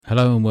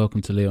Hello and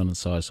welcome to Leon and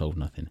Si Solve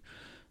Nothing.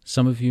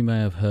 Some of you may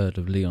have heard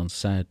of Leon's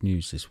sad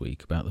news this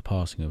week about the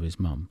passing of his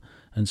mum,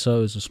 and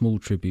so as a small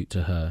tribute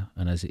to her,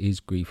 and as it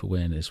is Grief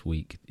Awareness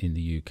Week in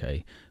the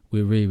UK,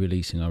 we're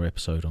re-releasing our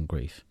episode on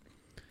grief.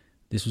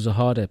 This was a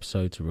hard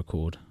episode to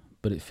record,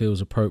 but it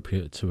feels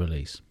appropriate to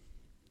release.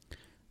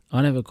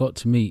 I never got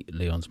to meet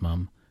Leon's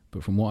mum,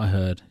 but from what I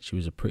heard, she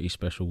was a pretty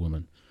special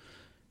woman.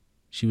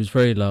 She was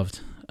very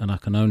loved, and I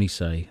can only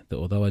say that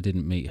although I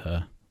didn't meet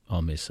her,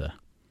 I'll miss her.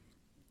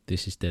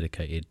 This is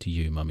dedicated to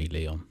you, Mummy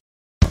Leon.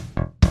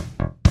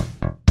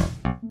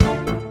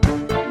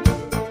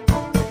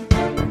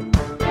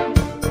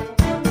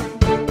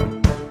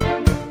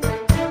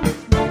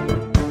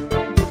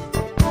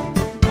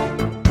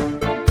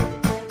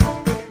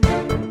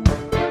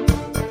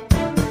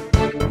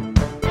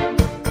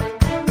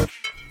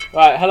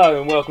 Right, hello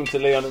and welcome to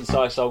Leon and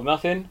Si Solve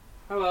Nothing.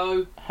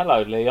 Hello.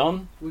 Hello,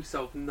 Leon. We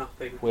solved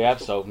nothing. We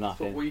have solved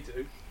nothing. That's what we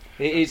do.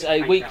 It is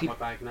a weekly... Out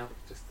my bag now,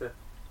 just to...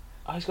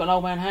 Oh, he's got an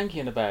old man hanky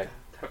in the bag.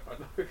 Don't I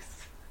know.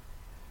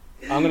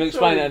 I'm going to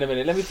explain that in a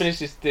minute. Let me finish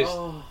this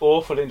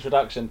awful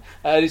introduction.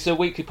 It's a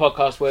weekly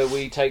podcast where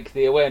we take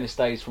the awareness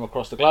days from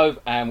across the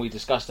globe and we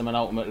discuss them, and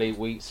ultimately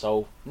we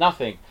solve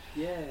nothing.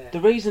 Yeah.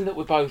 The reason that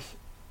we're both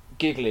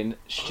giggling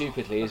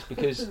stupidly is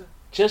because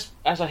just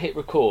as I hit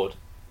record,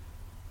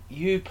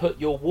 you put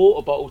your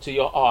water bottle to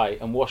your eye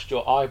and washed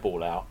your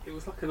eyeball out. It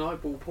was like an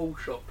eyeball pull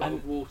shot, but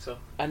with water.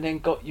 And then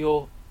got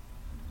your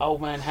old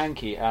man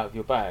hanky out of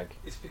your bag.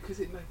 It's because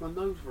it made my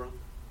nose run.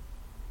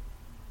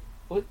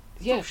 Well,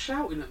 Stop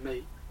shouting at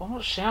me. Well, I'm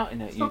not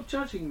shouting at you. Stop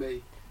judging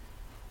me.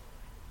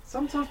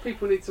 Sometimes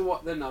people need to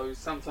wipe their nose,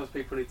 sometimes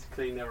people need to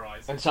clean their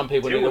eyes. And some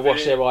people need to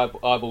wash their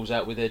eyeballs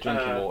out with their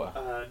drinking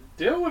water.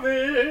 Deal with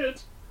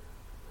it!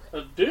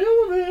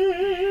 Deal with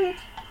it!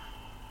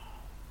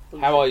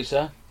 How are you,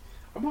 sir?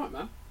 I'm right,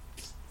 man.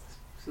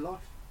 It's life.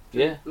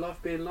 Yeah.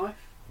 Life being life.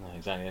 No,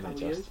 exactly, isn't How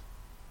it, are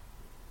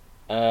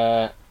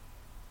just? you?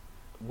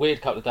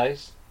 Weird couple of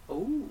days.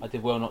 Ooh. I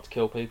did well not to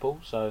kill people,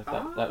 so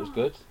that was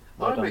good.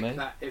 Well I done, make me.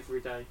 that every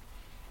day.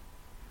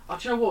 Do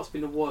you know what's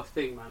been the worst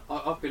thing, man?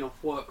 I've been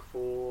off work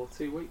for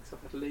 2 weeks.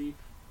 I've had leave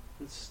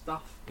and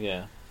stuff.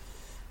 Yeah.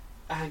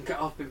 And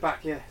I've been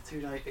back, 2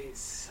 days. It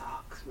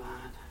sucks,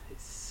 man.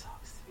 It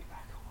sucks to be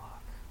back at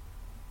work.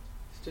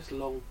 It's just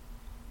long.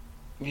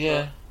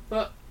 Yeah.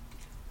 But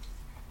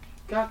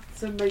got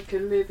to make a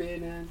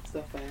living and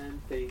stuff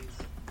and things.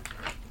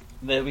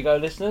 There we go,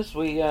 listeners.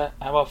 We have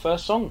our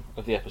first song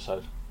of the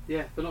episode.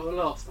 Yeah, but not the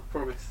last, I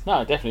promise.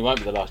 No, it definitely won't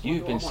be the last.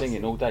 You've I been might singing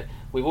sing. all day.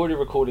 We've already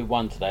recorded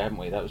one today, haven't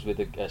we? That was with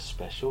a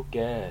special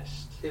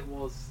guest. It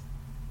was.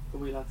 Are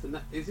we allowed to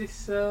know? Is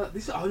this?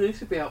 This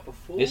will be out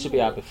before. This will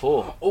be out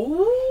before.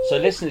 Oh. So,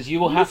 listeners, you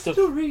will have to.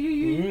 Mystery.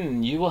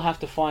 You will have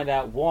to find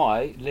out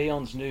why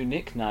Leon's new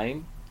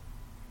nickname.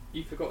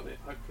 You've forgotten it,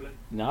 hopefully.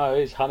 No,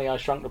 it's Honey, I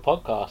Shrunk the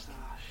Podcast.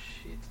 Ah,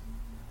 shit.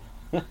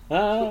 It's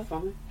not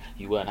funny.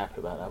 You weren't happy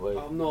about that, were you?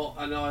 I'm not,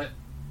 and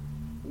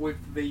with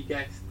the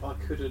guest, I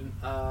couldn't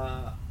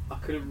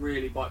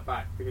really bite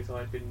back because I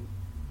had been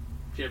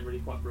generally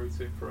quite rude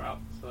to him throughout.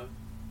 So,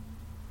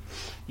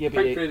 Yeah,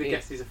 but thankfully the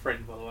guest is a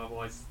friend, by the way.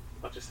 Otherwise,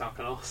 I just sound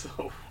like an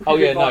arsehole. Oh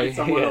yeah, no,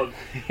 someone on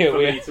yeah, for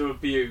we me to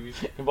abuse.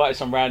 invited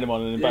some random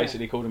on and Yeah.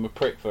 basically called him a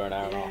prick for an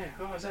hour and a half. Yeah,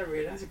 oh, is that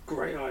really? That's a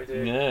great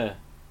idea. Yeah.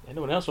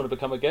 Anyone else want to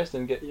become a guest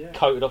and get Yeah.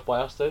 coated off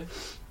by us too?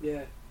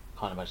 Yeah,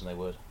 Can't imagine they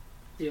would.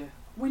 yeah.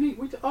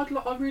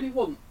 I really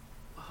want.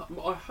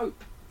 I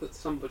hope that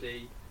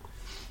somebody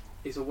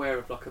is aware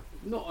of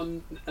not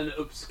an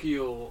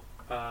obscure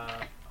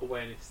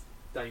awareness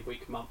day,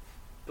 week, month,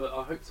 but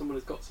I hope someone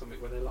has got something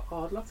where they're like,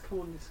 oh, I'd love to come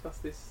on and discuss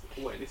this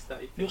awareness day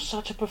thing. You're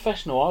such a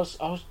professional. I was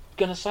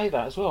going to say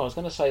that as well. I was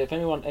going to say if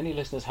any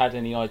listeners had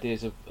any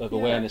ideas of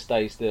awareness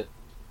days that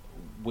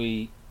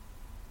they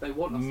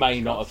want us may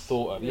to not have discuss,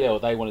 thought of, or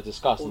they want to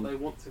discuss, or and they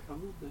want to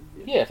come on, then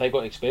if they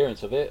got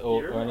experience of it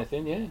or Yeah.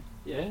 anything, yeah.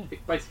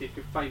 If you're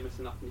famous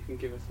enough and you can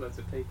give us loads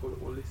of people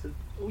that will listen.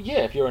 Well, yeah.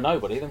 If you're a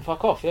nobody, then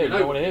fuck off. Yeah, If you you're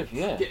don't want to nobody,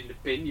 hear. Yeah, get in the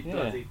bin, you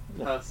bloody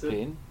The person,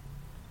 bin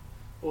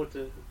or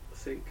the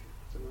sink,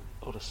 I don't know.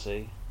 or the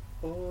sea.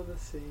 Or the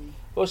sea.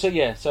 Well, so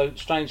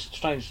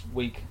strange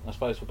week, I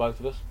suppose, for both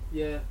of us.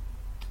 Yeah.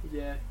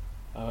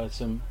 I had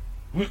some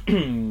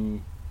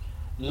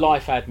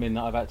life admin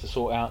that I've had to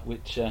sort out,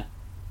 which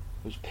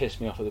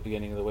pissed me off at the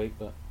beginning of the week.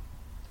 But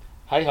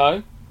hey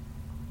ho,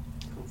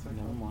 Can't say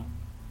never that. mind.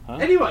 Huh?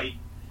 Anyway,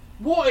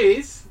 what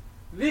is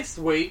this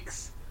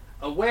week's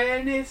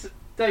Awareness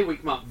Day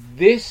Week Month?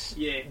 This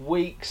Yeah.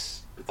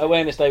 week's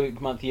Awareness Day Week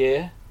Month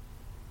year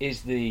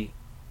is the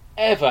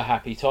ever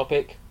happy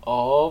topic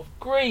of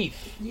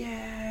grief.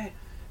 Yeah,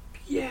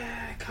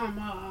 come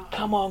on.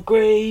 Come on,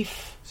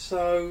 grief.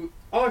 So,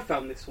 I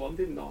found this one,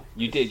 didn't I?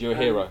 You did. You're a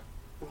hero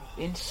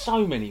in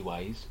so many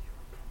ways.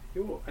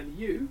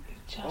 You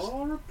Just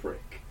are a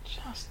prick.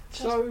 Just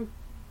So,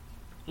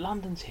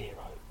 London's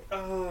hero.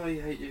 oh, I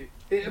hate you.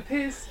 It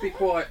appears to be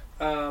quite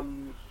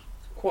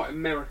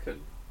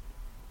American,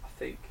 I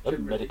think.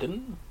 generally.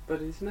 American.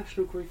 But it's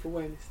National Grief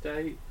Awareness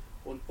Day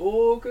on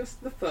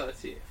August the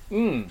 30th,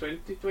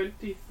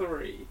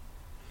 2023.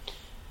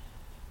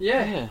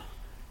 Yeah.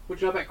 What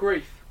do you know about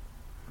grief?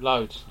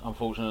 Loads,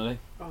 unfortunately.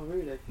 Oh,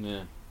 really?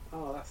 Yeah.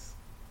 Oh, that's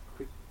a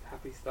good,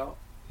 happy start.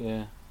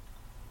 Yeah.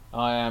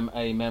 I am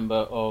a member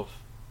of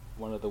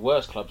one of the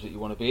worst clubs that you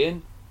want to be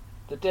in,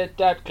 the Dead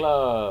Dad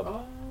Club.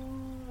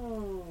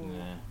 Oh.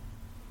 Yeah.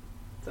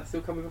 Does that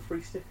still come with a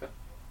free sticker?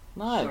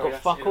 No, Sorry, got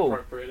that's fuck all.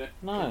 inappropriate, isn't it?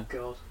 No. Good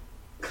God.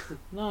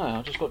 No,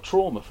 I just got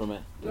trauma from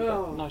it.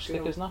 Oh, No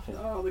stickers, God. nothing.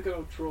 Oh, the good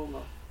old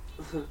trauma.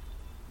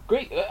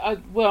 Grief.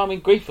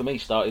 Grief for me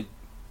started,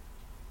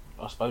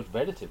 I suppose,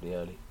 relatively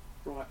early.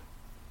 Right.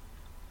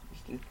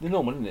 It's the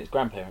normal, isn't it? It's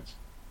grandparents.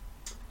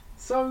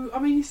 So, I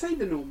mean, you say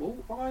the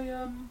normal.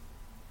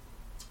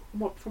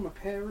 From my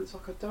parents,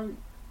 like I don't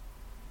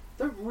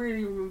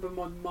really remember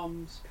my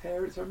mum's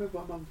parents. I remember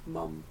my mum's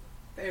mum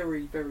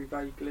very, very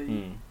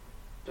vaguely.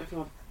 Don't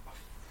think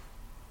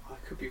I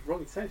could be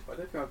wrong in saying this, but I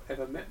don't think I've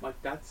ever met my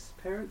dad's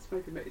parents.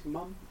 Maybe met his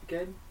mum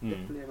again.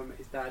 Definitely never met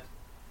his dad.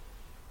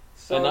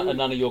 So And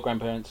none of your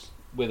grandparents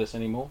with us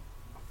anymore?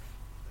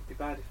 It'd be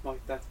bad if my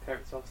dad's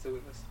parents are still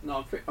with us.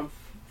 No, I'm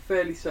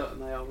fairly certain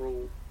they are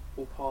all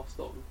passed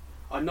on.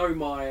 I know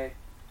my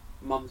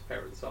mum's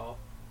parents are.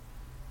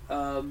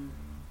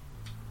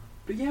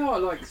 But yeah, I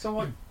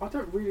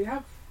don't really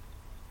have.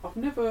 I've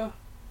never.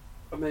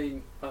 I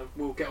mean,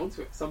 we'll get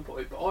onto it at some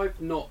point, but I've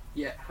not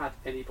yet had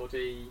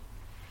anybody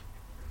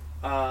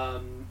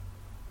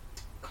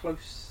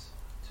close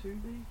to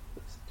me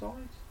that's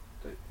died.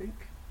 Don't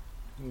think.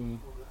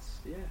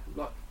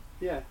 Oh,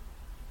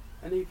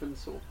 and even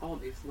sort of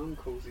aunties and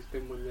uncles, it's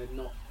been when they're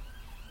not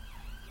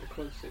the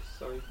closest.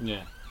 So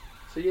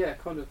yeah,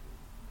 kind of.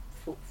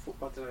 I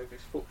don't know if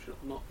it's fortunate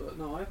or not, but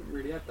no, I haven't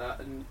really had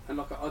that, and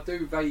like I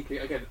do vaguely.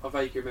 Again, I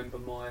vaguely remember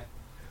my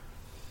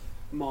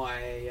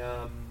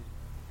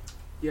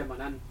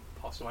nan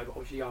passed away, but I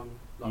was young,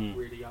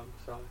 really young.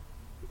 So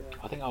yeah.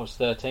 I think I was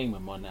 13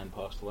 when my nan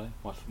passed away.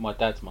 My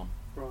dad's mum.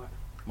 Right.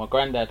 My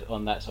granddad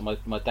on that, so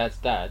my dad's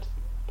dad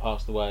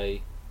passed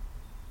away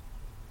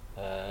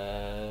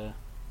 4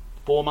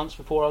 months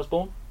before I was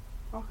born.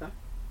 Okay.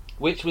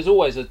 Which was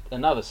always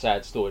another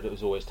sad story that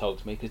was always told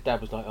to me, because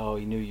Dad was like, "Oh,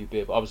 he knew you'd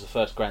be." But I was the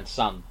first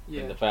grandson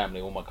in the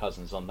family. All my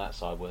cousins on that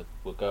side were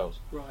girls.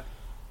 Right.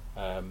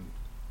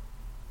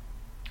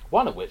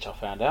 One of which I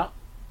found out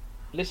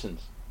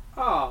listens.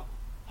 Ah.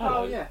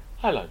 Hello. Oh yeah.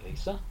 Hello,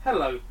 Lisa.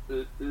 Hello,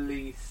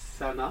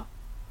 listener.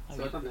 Oh,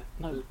 So I done it.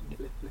 no.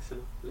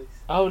 Listener, Lisa.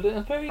 Oh,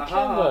 very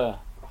clever.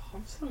 Oh,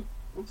 I'm so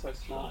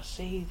smart. Oh,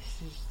 see,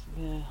 this is.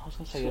 Yeah, I was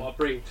going to say. That's what I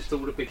bring, just all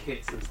the big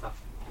hits and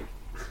stuff.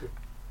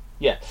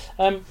 Yeah.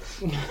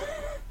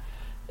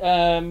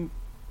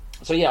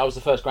 So yeah, I was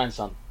the first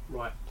grandson.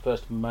 Right.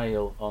 First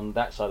male on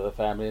that side of the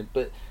family.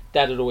 But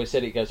Dad had always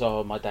said it. He goes,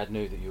 "Oh, my dad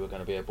knew that you were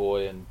going to be a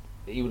boy," and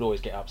he would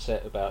always get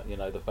upset about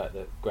the fact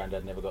that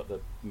Granddad never got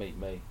to meet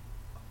me.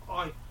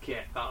 I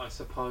get that, I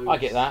suppose. I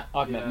get that.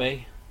 I've met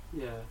me.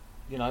 Yeah.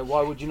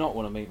 Why would you not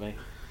want to meet me?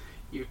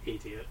 You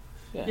idiot.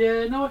 Yeah.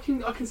 Yeah. No, I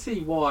can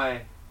see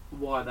why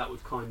that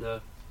would kind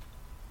of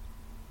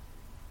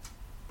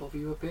bother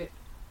you a bit,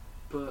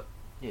 but.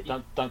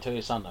 Yeah, don't tell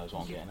your son knows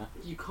what I'm getting at.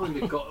 You kind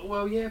of got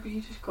but you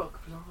just got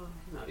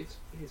it's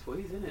what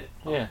it is, isn't it?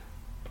 Yeah.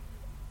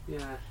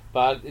 Yeah.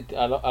 But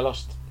I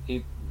lost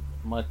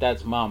my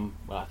dad's mum.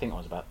 Well, I think I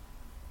was about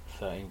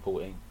 13,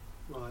 14.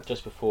 Right.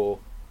 Just before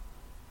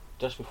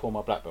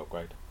my black belt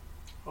grade.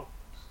 Oh,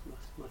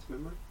 nice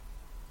memory.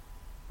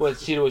 Well,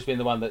 she'd always been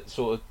the one that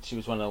she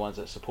was one of the ones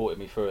that supported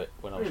me through it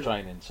when I was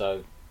training.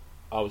 So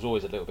I was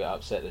always a little bit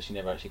upset that she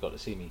never actually got to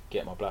see me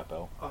get my black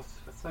belt. I'd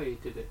say you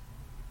did it.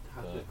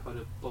 How did it kind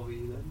of bother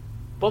you then?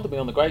 Bothered me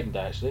on the grading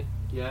day, actually.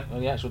 Yeah. On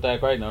the actual day of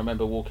grading, I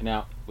remember walking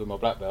out with my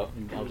black belt,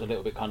 and I was a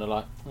little bit kind of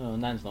like, "Oh,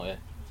 Nan's not here,"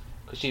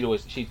 because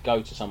she'd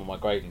go to some of my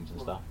gradings and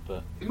stuff.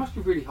 But it must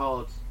be really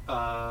hard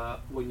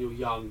when you're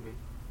young,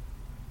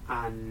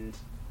 and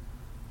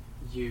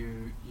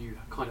you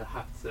kind of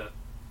have to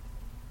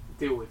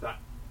deal with that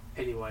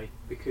anyway,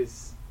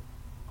 because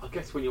I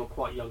guess when you're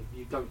quite young,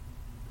 you don't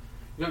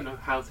know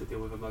how to deal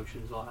with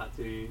emotions like that,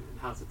 do you? And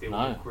how to deal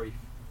with grief.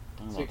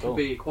 So it can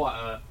be quite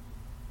a,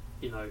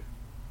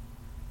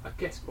 I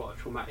guess quite a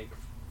traumatic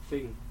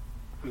thing.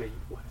 I mean,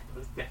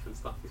 death and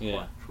stuff is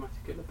quite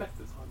traumatic at the best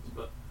of times,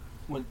 but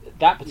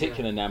that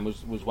particular nan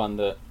was one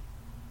that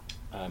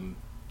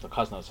the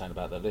cousin I was saying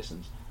about that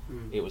listens.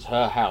 It was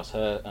her house,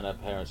 her and her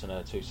parents and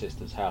her two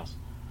sisters' house,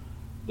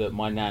 that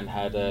my nan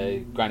had a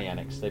granny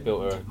annex. They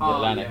built her a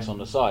little annex on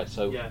the side,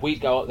 so we'd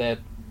go up there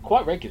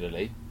quite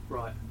regularly.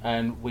 Right.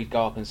 And we'd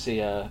go up and see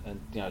her,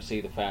 and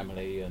see the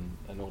family and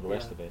all the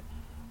rest of it.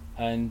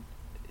 And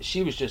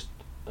she was just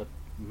a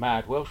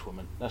mad Welsh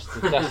woman. That's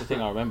the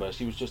thing I remember.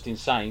 She was just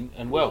insane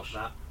and Welsh.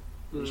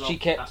 She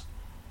kept.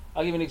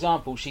 I'll give you an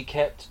example. She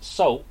kept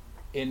salt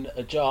in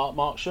a jar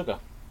marked sugar.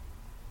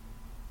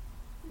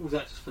 Was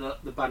that just for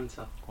the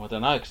banter? Well, I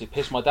don't know, because it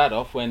pissed my dad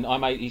off when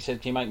he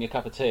said, "Can you make me a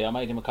cup of tea?" I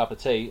made him a cup of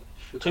tea,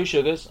 2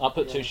 sugars. I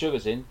put 2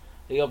 sugars in.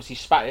 He obviously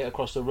spat it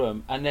across the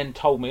room and then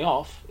told me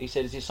off. He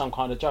said, "Is this some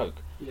kind of joke?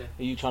 Yeah.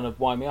 Are you trying to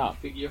wind me up?" I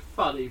think you're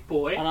funny,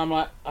 boy. And I'm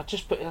like, I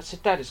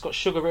said, "Dad, it's got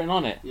sugar written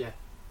on it." Yeah.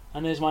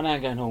 And there's my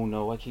nan going, "Oh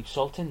no, I keep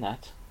salt in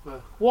that."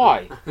 Well,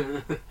 Why?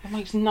 That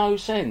makes no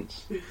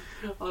sense.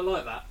 I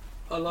like that.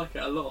 I like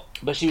it a lot.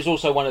 But she was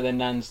also one of them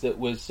nans that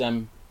was,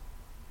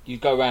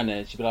 you'd go around there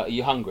and she'd be like, "Are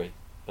you hungry?"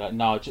 Be like,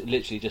 "No, I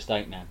literally just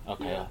ate, Nan."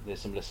 "Okay, Yeah.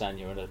 there's some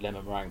lasagna and a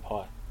lemon meringue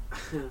pie."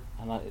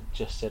 And I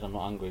just said I'm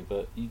not hungry,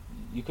 but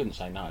you couldn't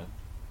say no.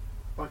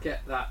 I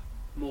get that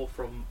more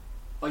from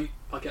I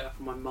get that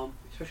from my mum,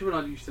 especially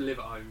when I used to live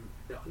at home.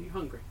 Are you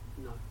hungry?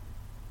 No.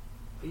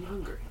 Are you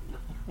hungry? No.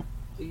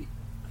 Are you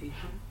hungry?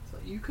 So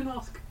you can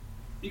ask.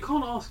 You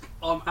can't ask,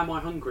 am I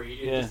hungry?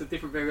 It's just a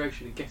different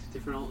variation and get a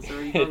different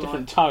answer. Yeah,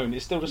 different tone.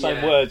 It's still the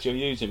same words you're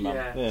using, Mum.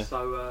 Yeah.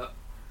 So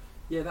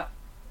that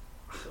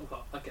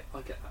I get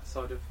that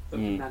side of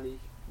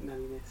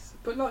nanniness.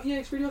 But like, yeah,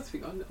 it's really odd to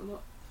think.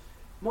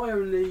 My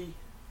only.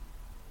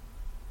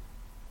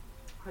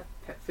 I had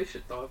pet fish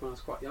that died when I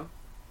was quite young,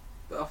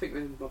 but I think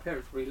then my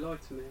parents really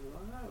lied to me. And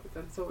I'm like, "Oh, we've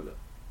done the toilet."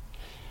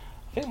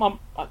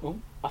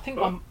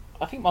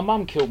 I think my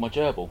mum killed my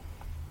gerbil.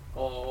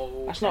 Oh,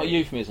 okay. That's not a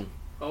euphemism.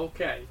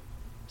 Okay.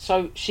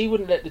 So she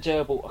wouldn't let the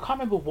gerbil. I can't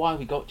remember why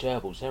we got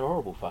gerbils. They're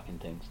horrible fucking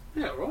things.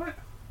 Yeah, right.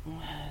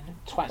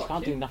 Twats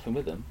can't do nothing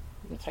with them.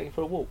 You can take it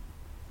for a walk.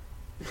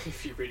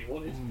 If you really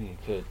wanted. You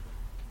could.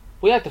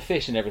 We had the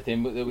fish and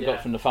everything that we Yeah.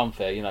 got from the fun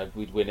fair. You know,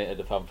 we'd win it at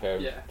the fun fair.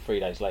 And Yeah.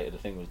 3 days later, the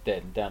thing was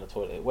dead and down the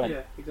toilet it went.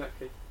 Yeah,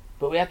 exactly.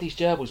 But we had these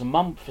gerbils, and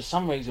Mum, for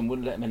some reason,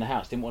 wouldn't let them in the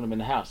house. Didn't want them in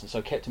the house, and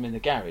so kept them in the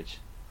garage.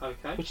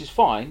 Okay. Which is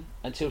fine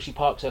until she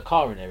parks her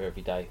car in there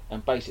every day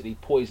and basically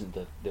poisoned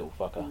the little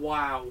fucker.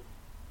 Wow.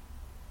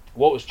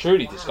 What was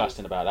truly Wow.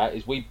 disgusting about that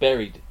is we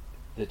buried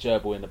the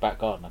gerbil in the back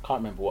garden. I can't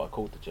remember what I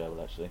called the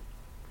gerbil actually.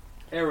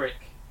 Eric.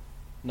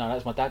 No,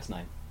 that's my dad's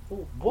name.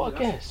 Oh, What a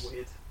that's guess.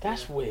 Weird.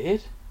 That's Yeah.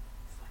 weird.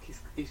 It's like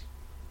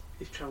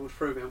he's travelled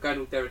through me. I'm going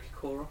all Derek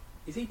Ikora.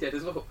 Is he dead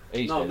as well?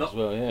 He's no, dead I'm not, as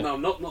well, yeah. No,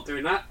 I'm not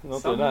doing that.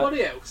 Not doing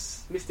Somebody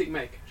else. Mystic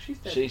Meg. She's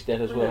dead. She's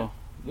dead as Yeah. well.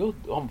 You're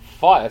on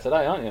fire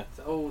today, aren't you?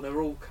 Oh,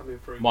 they're all coming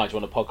through. Mind you,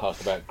 on a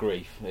podcast about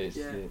grief, it's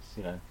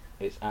Yeah.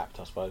 it's apt,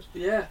 I suppose.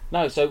 Yeah.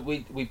 No, so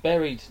we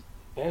buried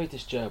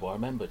this gerbil. I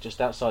remember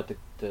just outside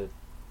the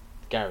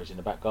garage in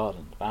the back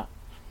garden. About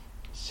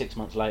 6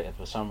 months later,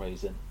 for some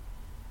reason,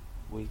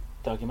 we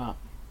dug him up.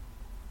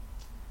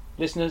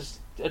 Listeners,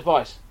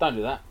 advice: don't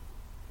do that.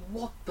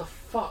 What the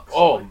fuck?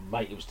 Oh, Simon?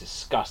 mate, it was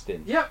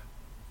disgusting. Yep.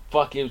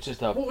 Fuck, it was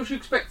just a. What was you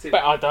expecting?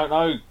 But I don't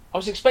know. I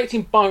was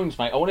expecting bones,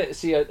 mate. I wanted to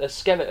see a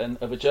skeleton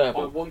of a I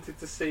gerbil. wanted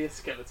to see a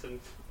skeleton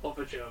of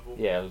a gerbil.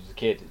 Yeah, I was a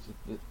kid.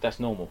 That's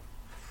normal.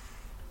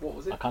 What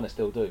was I it? kind of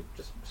still do.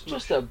 Just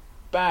Just a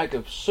bag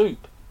of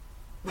soup.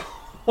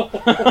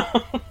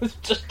 It's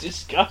just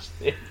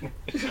disgusting.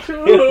 It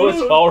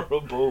was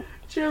horrible.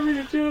 Jerry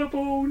the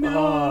gerbil.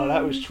 No. Oh,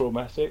 that was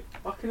traumatic.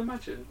 I can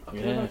imagine. I can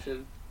Yeah.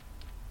 imagine.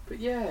 But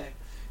yeah,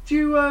 do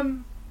you?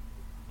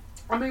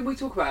 I mean, we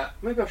talk about.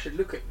 Maybe I should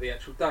look at the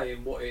actual day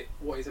and what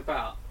it's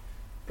about.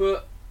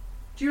 But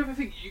do you ever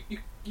think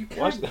you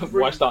can?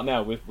 Why start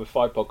now? With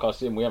 5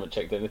 podcasts in, we haven't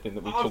checked anything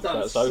that we've I've talked done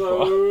about so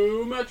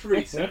far. much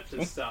research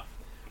and stuff.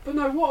 But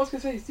no, what I was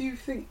going to say is, do you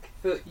think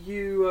that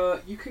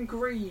you can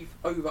grieve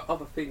over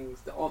other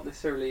things that aren't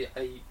necessarily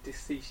a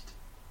deceased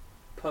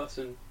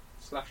person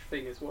 /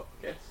 thing as well?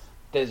 I guess.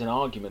 There's an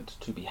argument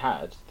to be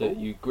had that Ooh.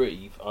 you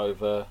grieve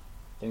over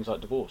things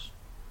like divorce.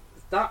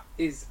 That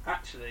is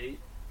actually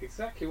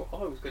exactly what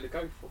I was going to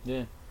go for.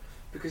 Yeah.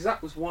 Because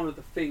that was one of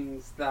the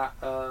things that,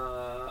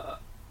 I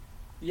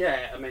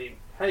mean,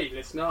 hey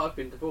listener, I've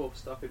been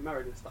divorced, I've been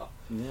married and stuff.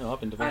 Yeah, I've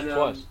been divorced And,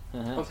 twice.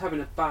 I was having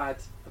a bad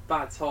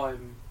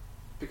time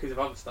because of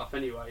other stuff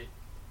anyway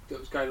that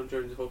was going on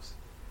during the divorce.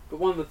 But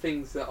one of the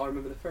things that I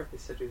remember the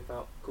therapist said was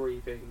about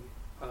grieving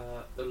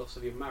the loss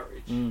of your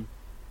marriage. Mm.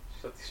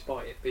 So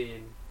despite it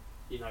being,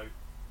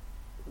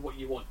 what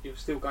you want, you're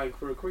still going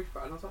through a grief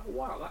battle. And I was like,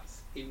 wow,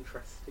 that's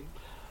interesting.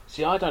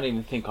 See, I don't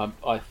even think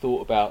I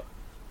thought about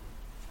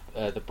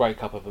the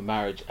breakup of a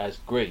marriage as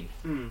grief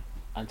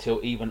until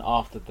even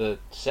after the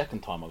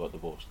second time I got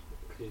divorced.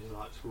 Because you're just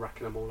like just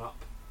racking them all up.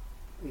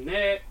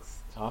 Next.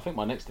 So I think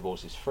my next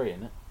divorce is free,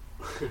 isn't it?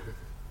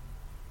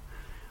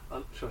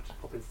 I'm sure I'll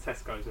just pop into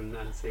Tesco's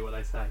and see what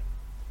they say.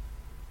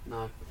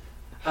 No.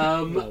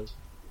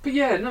 But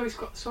yeah, no, it's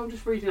got. So I'm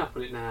just reading up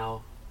on it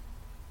now.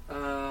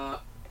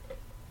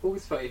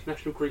 August 30th,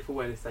 National Grief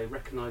Awareness Day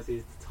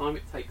recognises the time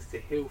it takes to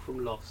heal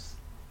from loss.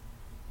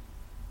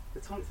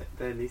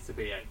 There needs to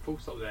be a full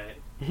stop there.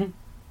 Mhm.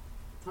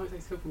 The time it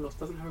takes to heal from loss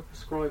doesn't have a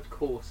prescribed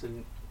course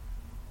and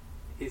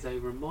is a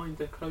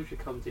reminder closure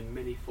comes in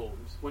many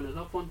forms. When a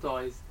loved one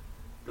dies,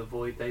 the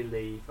void they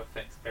leave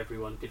affects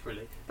everyone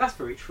differently. That's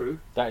very true.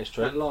 That is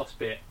true. That last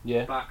bit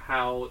Yeah. about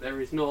how there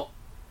is not,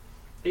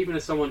 even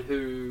as someone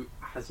who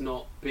has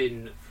not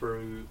been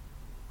through,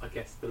 I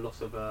guess, the loss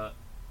of a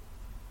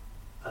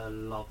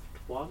loved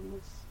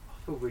one.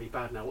 I feel really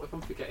bad now. What if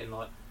I'm forgetting,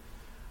 like,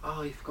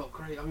 oh, you forgot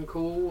great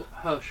uncle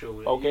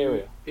Herschel.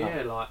 Bulgaria.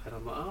 Yeah, like, and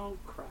I'm like, oh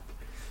crap.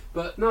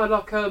 But no,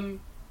 like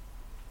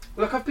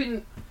I've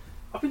been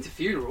to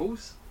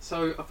funerals,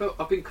 so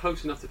I've been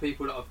close enough to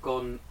people that I've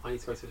gone. I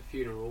need to go to the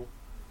funeral.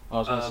 I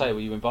was going to say,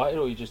 were you invited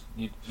or you just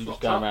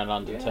Swapped going up. around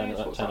London Yeah, turning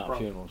swapped up up, bro.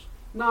 funerals?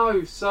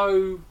 No,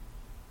 so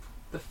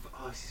this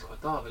is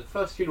quite dark. But the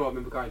first funeral I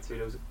remember going to,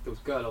 there was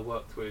a girl I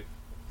worked with,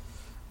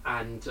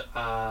 and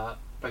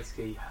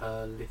basically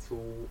her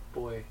little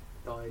boy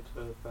died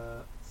of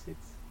SIDS.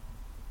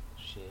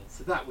 Shit.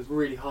 So that was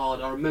really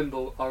hard. I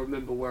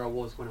remember where I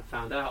was when I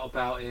found out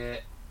about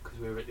it, because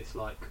we were at this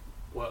like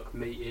work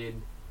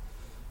meeting,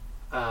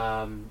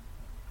 and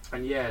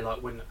yeah,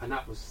 like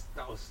that was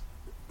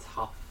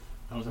tough.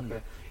 That was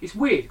like it's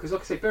weird because,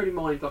 like I say, bearing in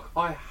mind, like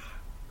I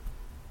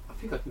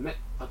think I'd met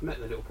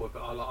the little boy,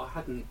 but I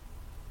hadn't,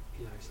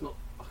 you know, it's not.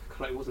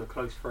 It wasn't a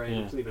close friend.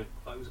 It wasn't even.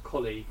 It was a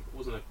colleague. It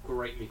wasn't a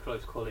greatly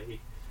close colleague.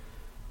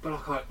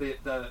 But like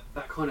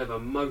that kind of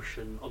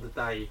emotion on the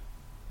day,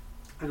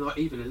 and like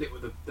even a little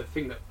the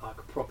thing that like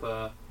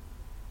proper.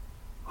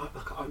 I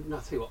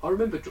tell you what. I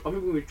remember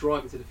when we were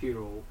driving to the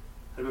funeral.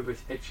 I remember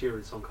this Ed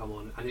Sheeran song come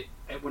on, and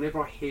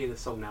whenever I hear the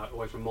song now, it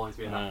always reminds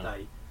me of that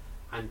day.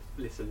 And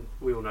listen,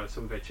 we all know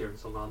some of Ed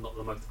Sheeran's songs are not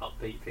the most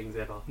upbeat things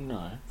ever.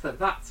 No. So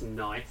that's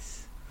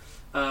nice.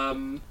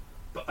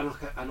 But and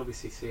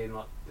obviously seeing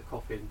like the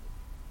coffin.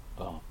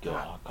 Oh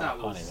god, I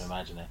can't even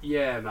imagine it.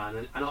 Yeah,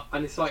 man,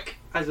 and it's like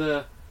I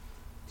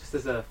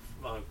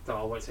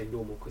won't say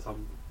normal because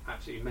I'm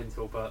absolutely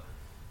mental, but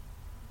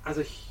as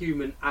a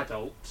human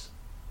adult,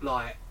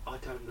 like I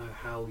don't know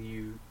how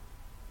you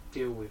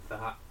deal with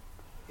that.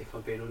 If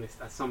I'm being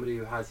honest, as somebody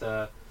who has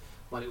my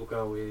little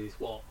girl is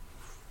what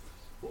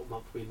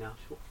month are we now?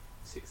 She's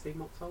 16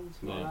 months old,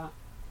 something like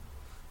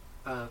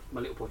that.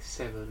 My little boy's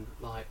 7.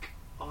 Like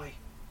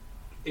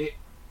it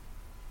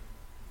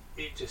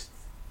just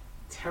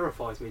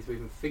terrifies me to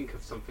even think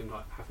of something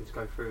like having to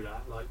go through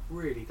that. Like,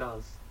 really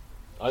does.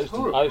 I used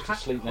to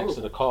sleep next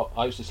to the cot.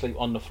 I used to sleep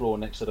on the floor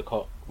next to the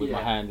cot with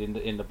my hand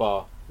in the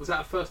bar. Was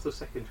that a first or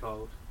second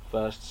child?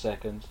 First,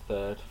 second,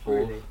 third,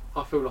 fourth. Really?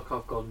 I feel like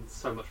I've gone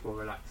so much more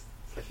relaxed.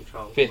 Second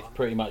child. Fifth,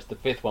 pretty much. The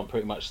fifth one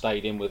pretty much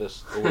stayed in with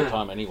us all the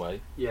time anyway.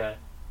 Yeah.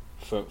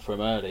 From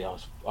early, I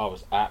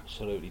was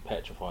absolutely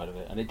petrified of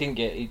it, and it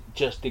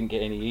just didn't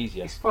get any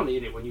easier. It's funny,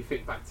 isn't it, when you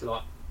think back to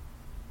like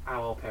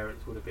how our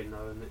parents would have been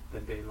though, and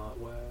them being like,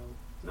 well,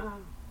 no,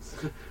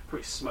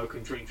 pretty smoke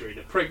and drink during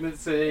the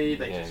pregnancy.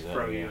 They just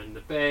throw you in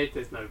the bed.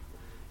 There's no,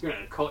 you're not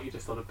in a cot. You're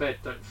just on a bed.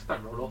 Don't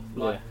roll off.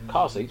 Like,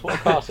 car seats. What are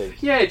car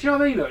seats? Yeah, do you know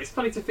what I mean? Look, it's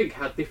funny to think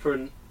how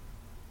different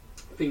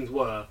things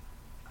were,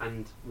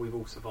 and we've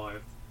all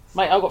survived.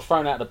 Mate, I got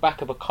thrown out the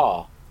back of a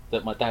car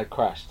that my dad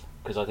crashed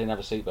because I didn't have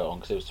a seatbelt on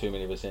because there was too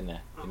many of us in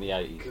there in the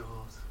 80s. God.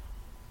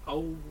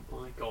 Oh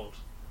my god.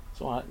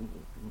 It's alright.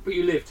 But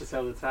you live to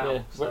tell the tale.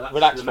 Yeah. So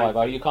Relax,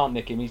 Fivo. You can't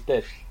nick him. He's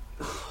dead.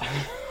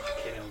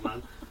 Fucking hell,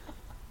 man.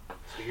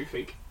 So you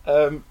think?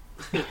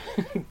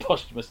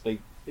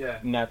 Posthumously. Yeah.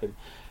 Nab him.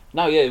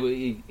 No, yeah.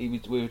 We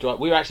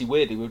were actually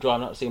weirdly. We were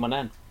driving up to see my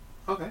nan.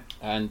 Okay.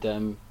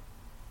 And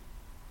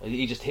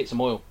he just hit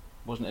some oil.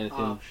 Wasn't anything.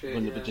 Oh,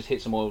 shit, Just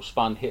hit some oil,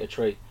 spun, hit a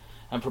tree,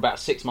 and for about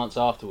 6 months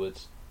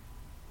afterwards,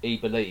 he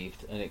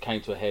believed, and it came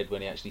to a head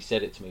when he actually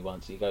said it to me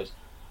once. He goes,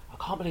 "I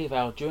can't believe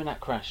how during that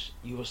crash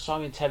you were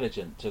so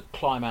intelligent to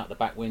climb out the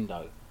back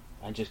window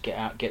and just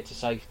get to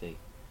safety."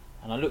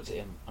 And I looked at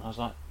him and I was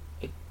like,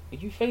 "Are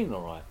you feeling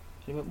all right?"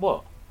 And he went,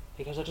 "What?"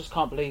 He goes, "I just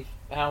can't believe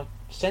how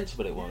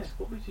sensible it was." Yeah,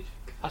 what made you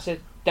think? I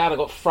said, "Dad, I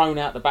got thrown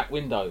out the back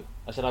window."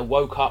 I said, "I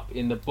woke up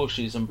in the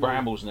bushes and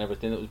brambles and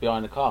everything that was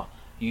behind the car."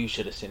 You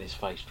should have seen his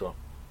face drop.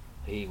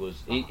 He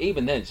was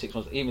even then 6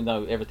 months, even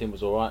though everything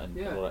was all right and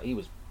all right, he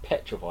was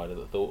petrified at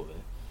the thought of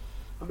it.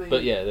 I mean,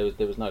 but yeah,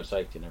 there was no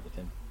safety and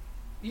everything.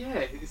 Yeah,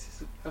 it's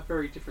just a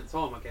very different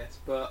time, I guess.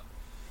 But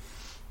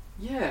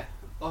yeah,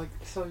 like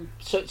so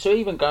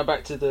even going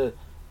back to the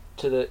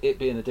it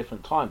being a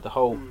different time, the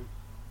whole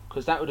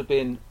because that would have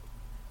been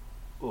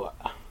what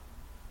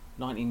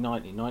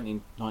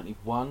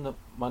 1991 that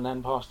my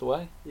nan passed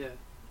away. Yeah.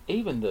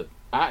 Even the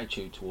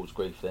attitude towards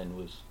grief then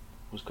was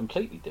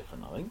completely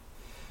different, I think.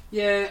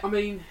 Yeah, I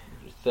mean...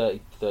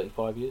 30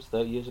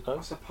 years ago.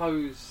 I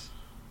suppose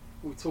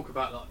we talk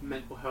about like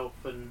mental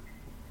health and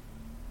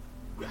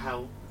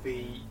how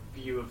the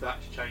view of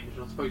that's changed,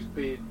 and I suppose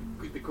being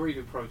the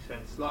grieving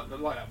process, like that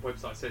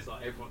website says,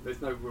 like everyone,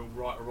 there's no real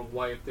right or wrong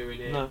way of doing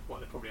it. No. Well,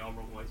 there probably are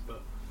wrong ways,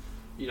 but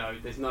you know,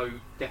 there's no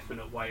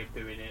definite way of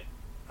doing it.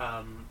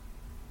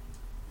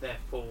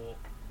 Therefore,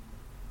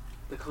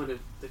 the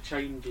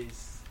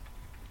changes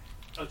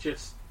are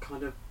just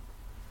kind of.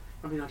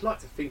 I mean, I'd like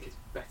to think it's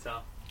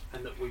better,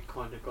 and that we've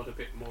kind of got a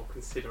bit more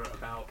considerate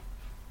about.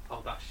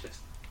 Oh, that's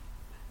just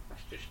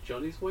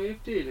Johnny's way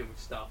of dealing with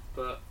stuff,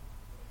 but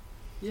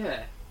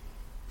yeah,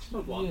 it's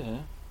not one. Yeah,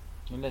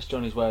 unless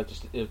Johnny's way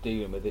of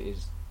dealing with it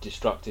is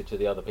destructive to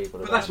the other people.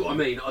 But that's what I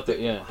mean. I do.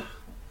 Yeah.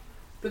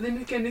 But then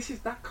again,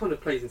 that kind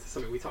of plays into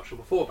something we touched on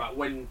before about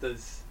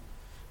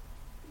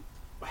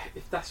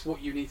if that's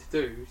what you need to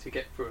do to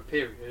get through a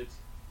period,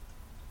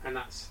 and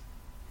that's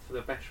for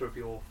the better of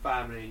your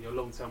family and your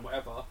long term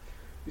whatever.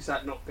 Is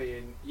that not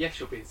being? Yes,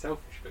 you're being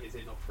selfish, but is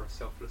it not for a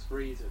selfless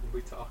reason?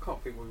 I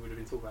can't think we would have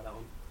been talking about that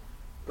one.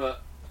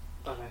 But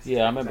I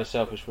remember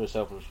selfish for a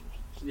selfless.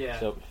 Yeah,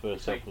 for a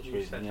selfless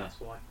reason. Yeah,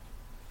 that's why.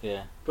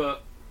 Yeah,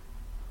 but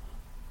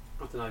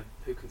I don't know.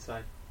 Who can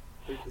say?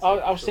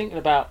 I was thinking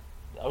about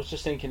I was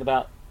just thinking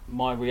about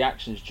my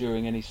reactions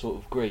during any sort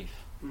of grief.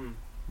 Mm.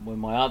 When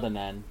my other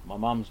nan, my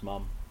mum's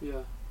mum,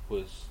 Yeah.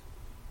 was,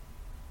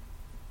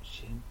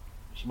 she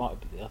might have,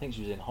 I think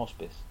she was in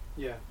hospice,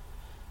 Yeah.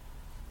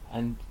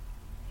 and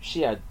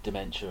she had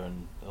dementia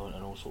and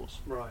all sorts.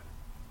 Right.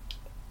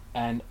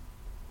 And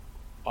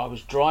I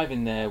was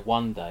driving there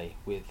one day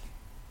with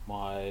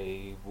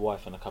my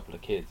wife and a couple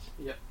of kids.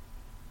 Yep.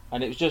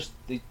 And it was just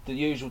the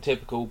usual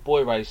typical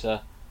boy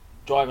racer,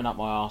 driving up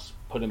my arse,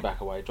 pulling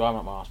back away, driving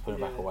up my arse, pulling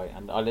back Yeah. away.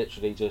 And I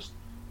literally just,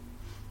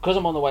 because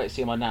I'm on the way to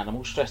see my nan, I'm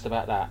all stressed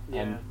about that.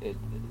 Yeah.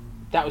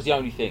 And that was the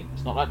only thing.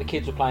 It's not like the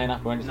kids were playing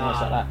up or anything No.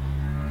 else like that.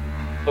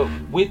 But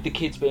with the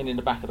kids being in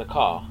the back of the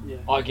car, Yeah.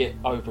 I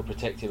get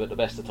overprotective at the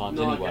best of times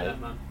No, I anyway. get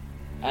that, man.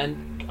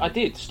 And I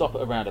did stop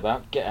at a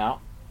roundabout, get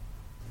out,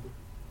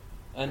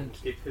 and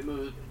Give him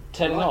a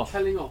tell him right, off.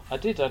 Telling off. I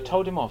did. I Yeah.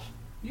 told him off.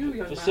 You,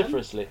 young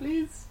vociferously.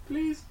 man,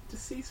 please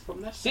cease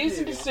from that. Cease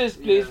and behaviour.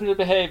 desist, please, Yeah. from the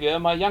behaviour.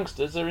 My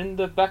youngsters are in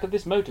the back of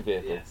this motor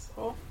vehicle. Yes,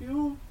 off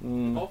you.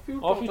 Mm. Off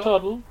you, Off you Dodder.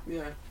 toddle.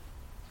 Yeah.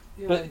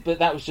 Yeah. But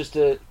that was just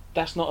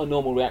that's not a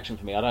normal reaction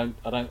for me. I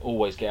don't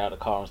always get out of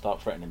the car and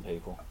start threatening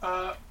people.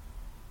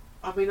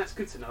 I mean, that's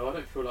good to know. I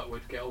don't feel like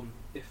we'd get on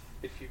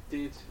if you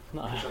did.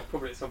 No. Because I'd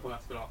probably at some point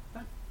have to be like,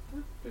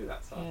 don't do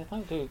that stuff. Yeah,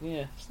 don't do.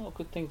 Yeah, it's not a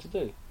good thing to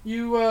do.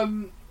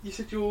 You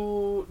said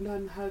your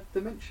nan had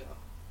dementia.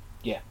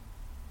 Yeah.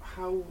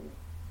 How?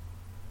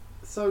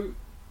 So,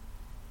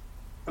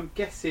 I'm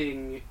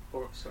guessing,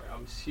 or sorry,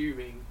 I'm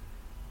assuming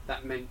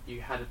that meant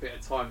you had a bit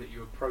of time that you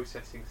were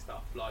processing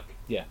stuff. Like,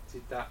 Yeah.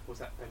 was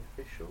that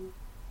beneficial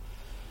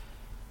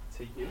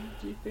to you?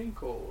 Do you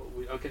think, or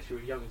I guess you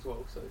were young as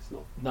well, so it's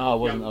not. No, I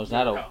wasn't. Young- I was an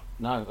adult. young.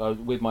 No, I was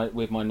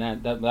with my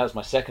nan. That was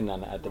my second nan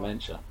that had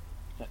dementia.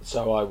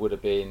 So I would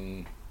have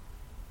been,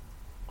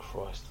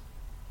 Christ,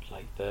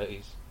 late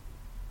 30s,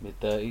 mid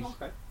 30s.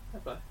 Okay,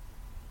 fair play.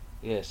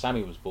 Yeah,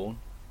 Sammy was born.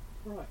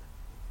 Right.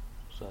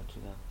 So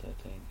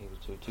 2013. He was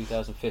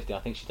 2015. I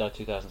think she died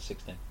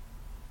 2016.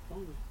 Oh,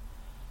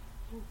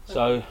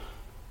 So,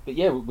 but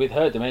yeah, with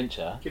her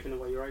dementia, giving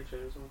away your age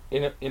there as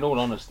well. in all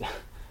honesty,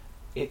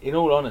 in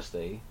all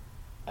honesty,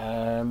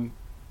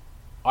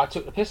 I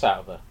took the piss out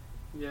of her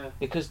Yeah,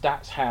 because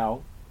that's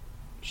how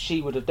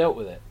she would have dealt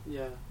with it.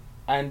 yeah,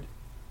 And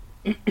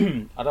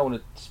I don't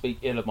want to speak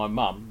ill of my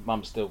mum.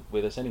 Mum's still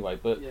with us anyway,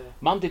 but yeah.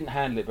 Mum didn't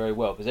handle it very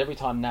well because every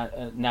time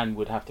Nan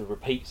would have to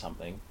repeat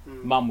something,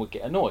 Mm. Mum would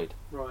get annoyed.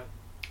 Right.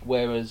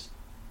 Whereas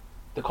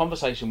the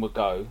conversation would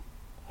go,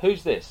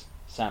 "Who's this?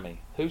 Sammy.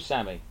 Who's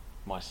Sammy?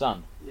 My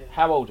son. Yeah.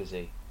 How old is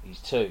he? He's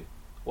 2.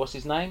 What's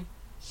his name?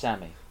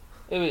 Sammy.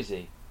 Who is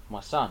he? My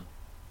son.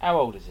 How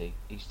old is he?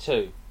 He's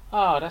 2.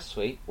 Ah, that's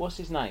sweet. What's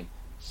his name?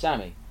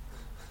 Sammy."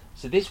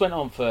 So this went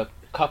on for a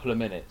couple of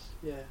minutes.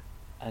 Yeah.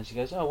 And she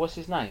goes, "Oh, what's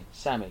his name?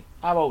 Sammy.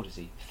 How old is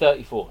he?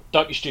 34.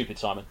 Don't be stupid,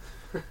 Simon."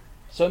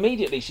 So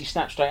immediately she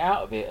snapped straight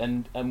out of it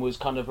and was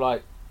kind of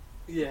like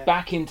Yeah.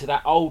 back into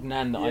that old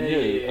nan that I Yeah, knew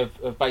yeah,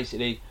 yeah. Of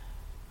basically,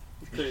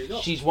 He's clearly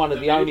not. she's one of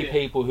the Don't only need it.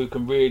 people who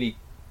can really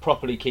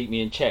properly keep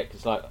me in check.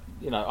 It's like,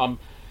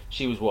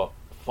 she was what,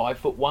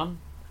 5'1",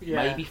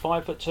 Yeah. maybe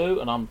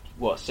 5'2", and I'm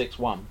what,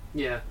 6'1".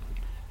 Yeah.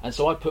 And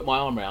so I put my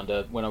arm around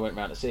her when I went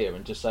round to see her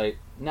and just say,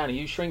 "Nan, are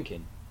you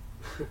shrinking?"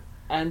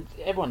 And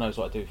everyone knows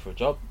what I do for a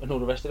job and all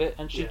the rest of it.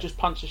 And she'd Yeah. just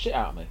punch the shit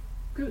out of me.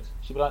 Good.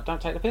 She'd be like,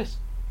 "Don't take the piss."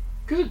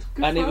 Good.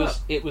 Good. And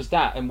for it her. was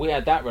that, and we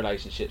had that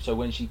relationship. So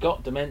when she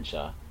got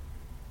dementia,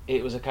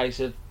 it was a case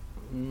of,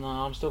 "No,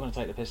 I'm still going to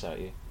take the piss out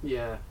of you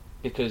Yeah.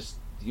 because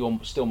you're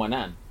still my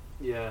nan.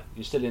 Yeah.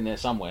 You're still in there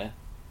somewhere."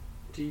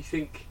 Do you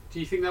think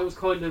that was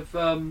kind of?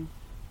 I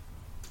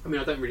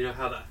mean, I don't really know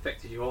how that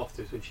affected you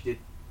afterwards when she did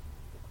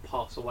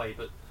pass away,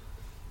 but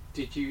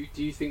do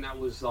you think that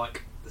was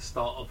like the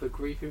start of a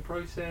grieving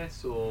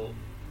process, or do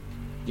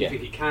you Yeah.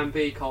 think it can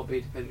be, can't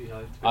be, depending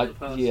on the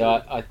person?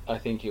 I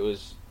think it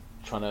was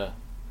trying to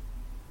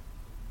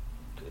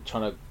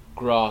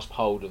grasp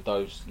hold of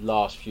those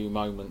last few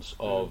moments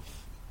of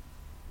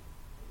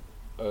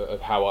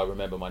how I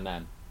remember my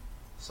nan.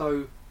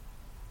 So,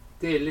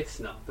 dear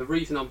listener, the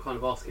reason I'm kind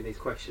of asking these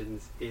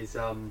questions is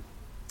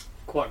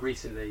quite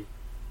recently.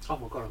 Oh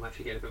my god, I'm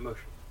actually getting a bit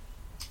emotional.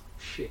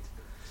 Shit.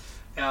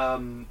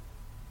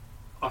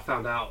 I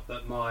found out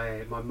that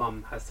my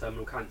mum has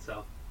terminal cancer.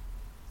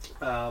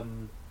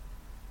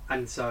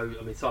 And so,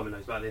 I mean, Simon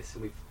knows about this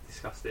and we've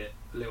discussed it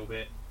a little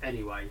bit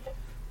anyway.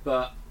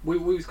 But we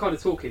was kind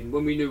of talking,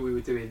 when we knew we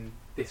were doing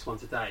this one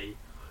today,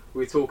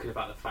 we were talking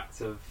about the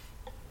fact of,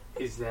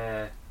 is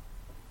there...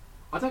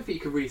 I don't think you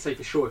can really say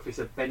for sure if it's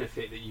a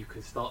benefit that you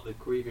can start the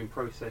grieving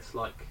process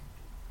like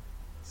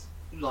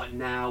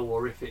now,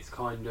 or if it's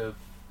kind of,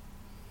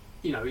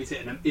 is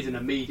it an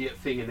immediate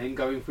thing and then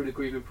going through the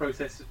grieving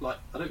process? Like,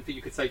 I don't think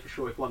you could say for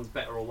sure if one's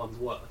better or one's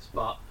worse,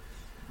 but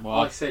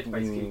I said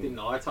basically, didn't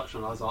I? I touched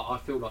on it, I was like, I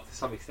feel like to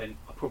some extent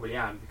I probably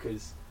am,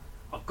 because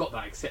I've got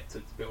that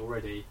acceptance bit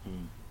already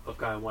of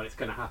going, well, it's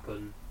going to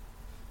happen.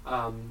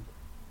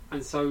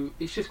 And so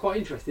it's just quite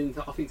interesting,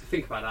 I think, to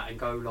think about that and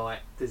go like,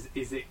 does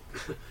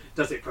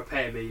it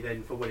prepare me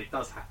then for when it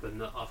does happen,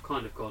 that I've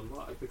kind of gone,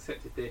 right, I've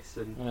accepted this,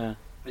 and Yeah.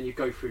 and you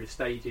go through the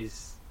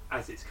stages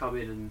as it's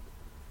coming, and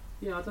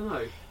yeah, I don't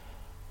know.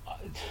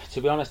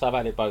 To be honest, I've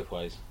had it both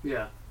ways.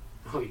 Yeah.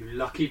 Oh, you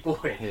lucky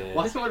boy. Yeah.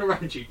 Why does no one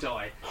around you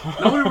die?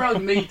 No one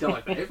around me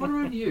died, but everyone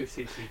around you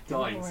seems to be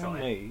dying Not around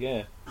inside. me,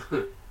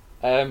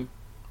 yeah.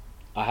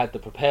 I had the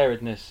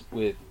preparedness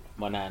with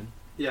my nan,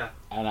 Yeah,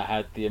 and I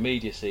had the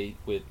immediacy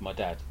with my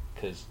dad.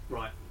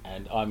 right.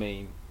 And I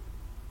mean,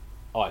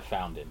 I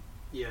found him.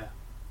 Yeah.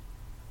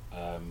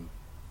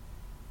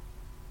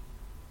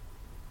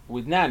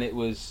 With Nan, it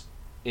was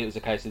a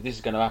case of this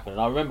is going to happen.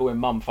 And I remember when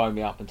Mum phoned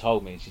me up and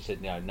told me, she said,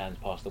 you know, Nan's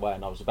passed away,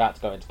 and I was about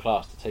to go into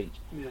class to teach.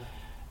 Yeah.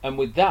 And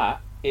with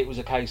that, it was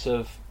a case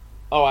of,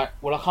 all right,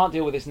 well, I can't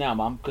deal with this now,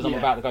 Mum, because I'm Yeah.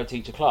 about to go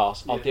teach a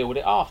class. I'll Yeah. deal with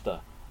it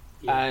after.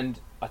 Yeah. And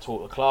I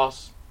taught the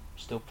class,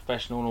 still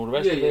professional and all the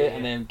rest Yeah, of yeah, it, yeah.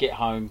 and then get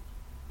home,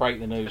 break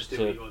the news Just do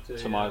what you gotta do,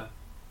 to yeah. my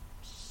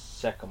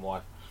second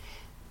wife.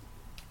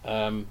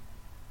 And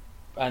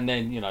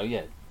then, you know,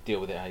 yeah, deal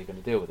with it how you're going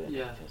to deal with it.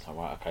 Yeah. It's like,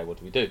 right, okay, what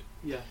do we do?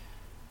 Yeah.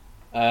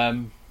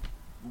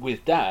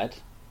 With Dad,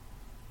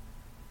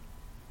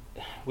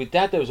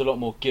 there was a lot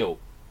more guilt.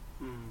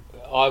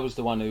 I was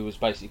the one who was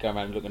basically going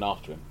around looking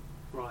after him.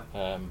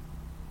 Right.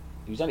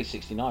 He was only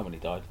 69 when he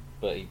died,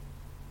 but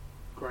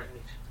Great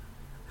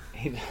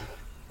age.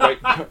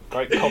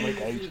 great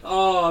comic age.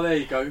 Oh, there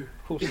you go.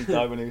 Of course he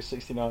died when he was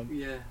 69.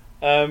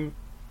 Yeah.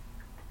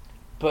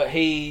 But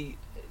he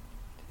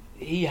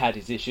had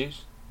his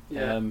issues.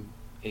 Yeah.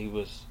 He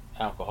was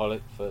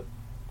alcoholic for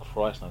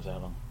Christ knows how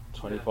long,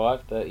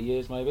 25, 30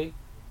 years maybe.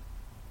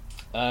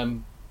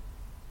 On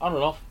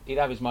and off, he'd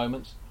have his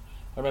moments.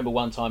 I remember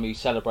one time he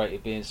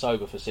celebrated being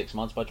sober for 6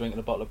 months by drinking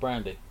a bottle of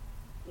brandy.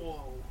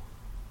 Whoa.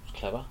 It was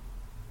clever.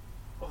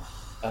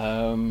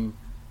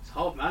 It's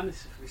hard, man.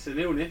 It's an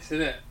illness,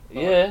 isn't it?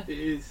 Like, Yeah. It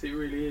is. It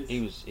really is.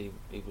 He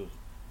was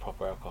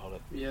proper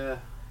alcoholic. Yeah.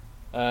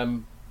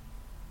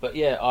 But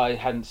yeah, I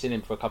hadn't seen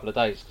him for a couple of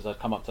days because I'd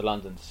come up to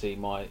London to see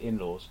my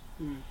in-laws.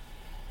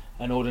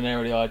 And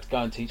ordinarily I'd go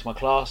and teach my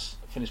class,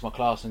 finish my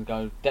class and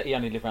go. He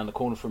only lived around the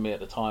corner from me at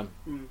the time.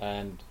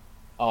 And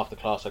after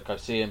class I'd go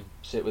see him,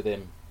 sit with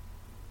him,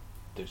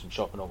 do some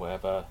shopping or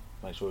whatever,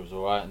 make sure he was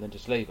alright, and then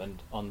just leave.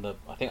 And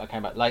I think I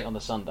came back late on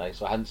the Sunday,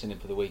 so I hadn't seen him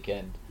for the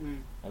weekend.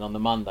 And on the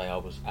Monday I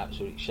was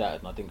absolutely shattered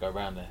and I didn't go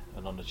round there.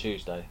 And on the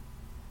Tuesday,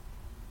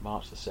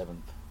 March the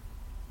 7th,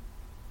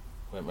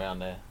 went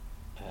round there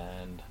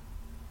and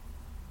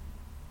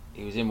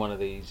he was in one of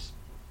these,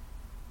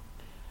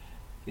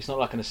 it's not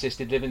like an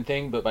assisted living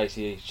thing, but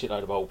basically a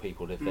shitload of old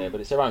people live there, but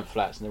it's their own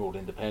flats and they're all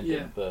independent,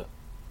 Yeah. but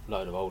a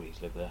load of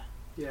oldies live there.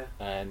 Yeah.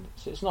 And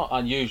so it's not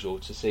unusual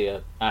to see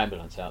an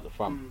ambulance out the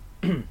front.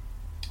 And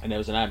there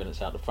was an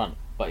ambulance out the front,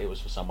 but it was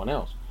for someone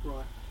else.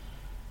 Right.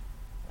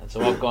 And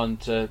so I've gone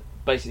to,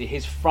 basically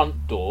his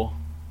front door,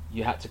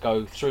 you had to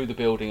go through the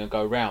building and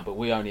go round, but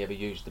we only ever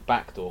used the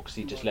back door because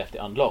he just left it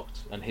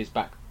unlocked, and his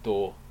back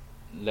door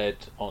led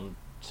on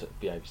to,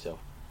 behave yourself,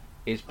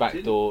 his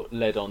back door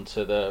led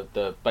onto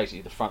the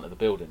basically the front of the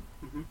building.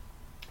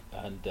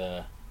 And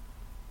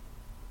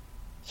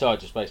so I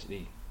just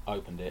basically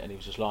opened it and he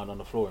was just lying on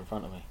the floor in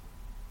front of me,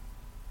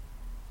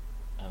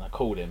 and I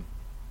called him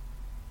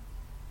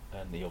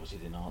and he obviously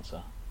didn't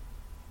answer,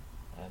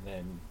 and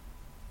then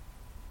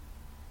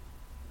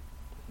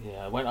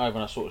I went over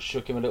and I sort of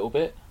shook him a little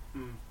bit,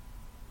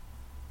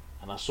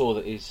 and I saw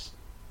that it's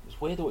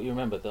weird what you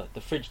remember,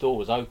 the fridge door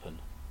was open,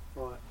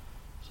 Right.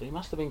 so he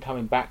must have been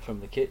coming back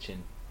from the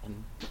kitchen,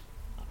 and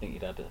I think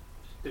he'd had a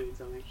Just doing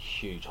something.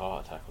 huge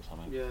heart attack or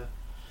something. Yeah.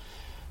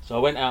 So I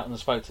went out and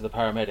spoke to the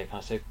paramedic. I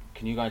said,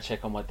 can you go and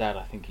check on my dad?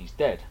 I think he's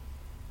dead.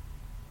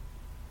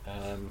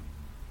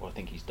 Or I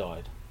think he's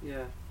died.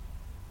 Yeah.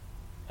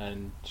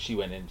 And she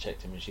went in and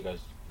checked him and she goes,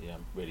 yeah,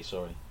 I'm really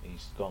sorry,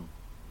 he's gone.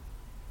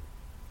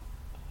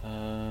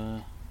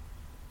 And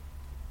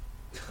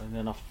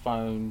then I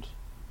phoned.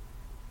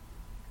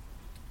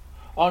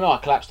 Oh no, I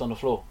collapsed on the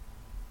floor.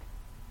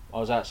 I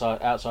was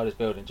outside his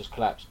building, just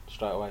collapsed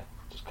straight away.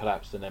 Just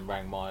collapsed and then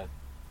rang my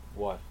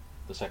wife,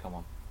 the second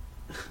one.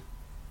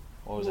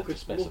 Or was that to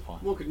specify?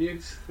 More good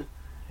news.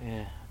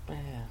 Yeah.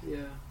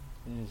 Yeah.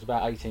 It's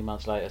about 18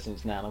 months later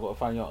since now, and I've got to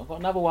phone you up. I've got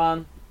another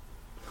one.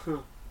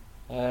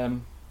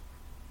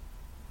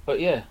 But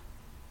yeah,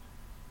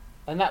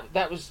 and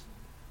that was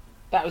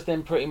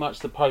then pretty much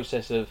the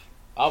process of,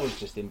 I was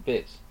just in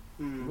bits.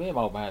 Me and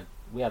my old man,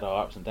 we had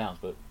our ups and downs,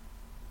 but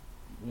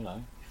you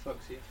know.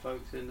 Folks are your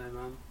folks, in there,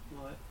 man.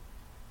 Like,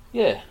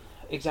 Yeah,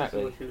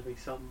 exactly. there's always going to be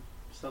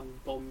some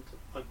bond.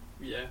 Like,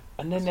 yeah.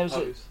 And then there was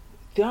suppose.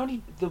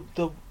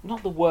 the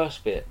not the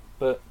worst bit,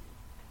 but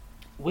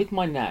with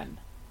my nan,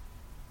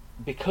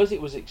 because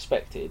it was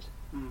expected,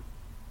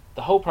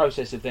 the whole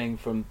process of thing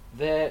from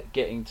there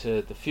getting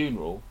to the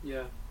funeral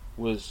Yeah.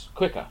 was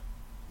quicker.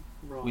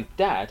 Right. With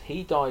Dad,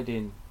 he died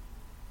in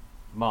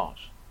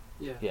March.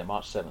 Yeah. Yeah,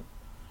 March 7th.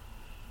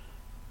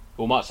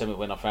 Well, March 7th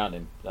when I found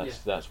him.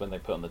 That's when they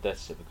put on the death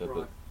certificate. Right.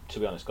 But to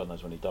be honest, God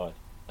knows when he died.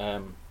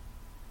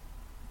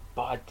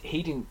 But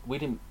we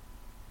didn't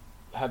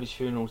have his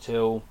funeral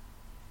till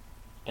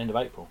End of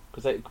April,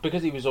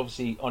 because he was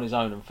obviously on his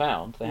own and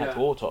found. They had to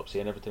autopsy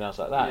and everything else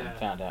like that, and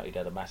found out he'd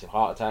had a massive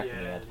heart attack and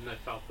he had no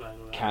foul play and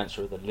all that.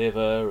 cancer of the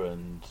liver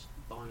and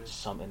Blimey.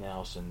 something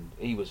else, and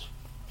he was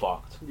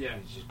fucked. Yeah.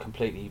 He just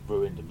completely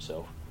ruined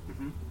himself.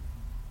 Mm-hmm.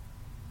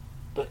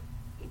 But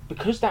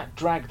because that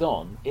dragged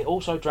on, it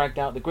also dragged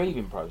out the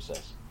grieving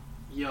process.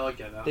 Yeah, I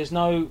get that. There's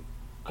no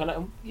kind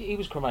of. He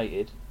was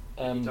cremated.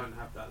 You don't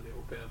have that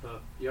little bit of a.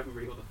 You haven't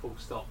really got the full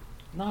stop.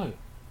 No,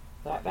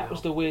 that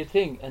was the weird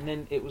thing, and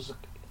then it was.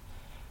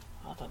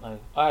 I don't know.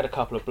 I had a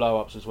couple of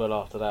blow-ups as well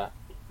after that,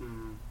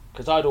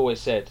 because I'd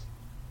always said,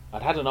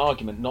 I'd had an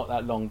argument not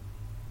that long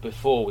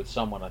before with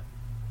someone. I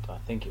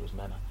think it was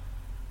Mena.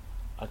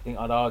 I think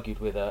I'd argued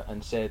with her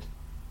and said,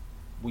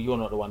 "Well, you're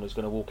not the one who's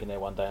going to walk in there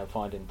one day and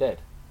find him dead,"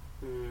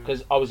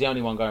 because I was the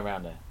only one going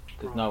around there,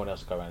 because no one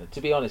else would go around there.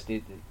 To be honest,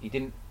 he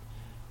didn't.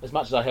 As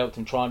much as I helped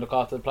him try and look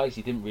after the place,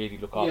 he didn't really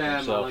look after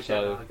himself.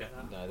 I get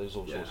that. No, there's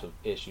all sorts of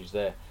issues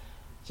there.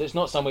 So it's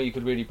not somewhere you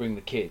could really bring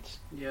the kids.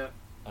 Yeah.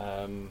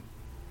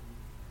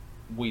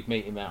 We'd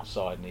meet him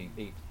outside, and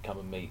he'd come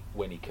and meet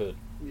when he could,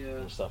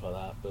 and stuff like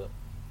that.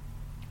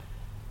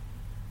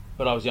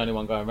 But I was the only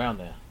one going around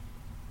there.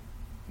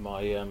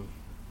 My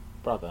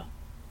brother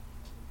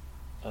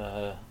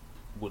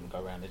wouldn't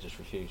go around there; just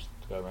refused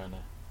to go around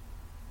there.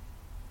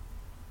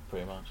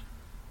 Pretty much.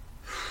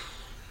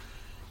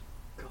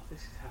 God,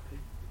 this is happy.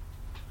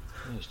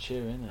 Yeah, it's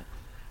cheering, isn't it?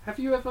 Have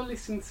you ever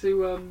listened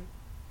to? I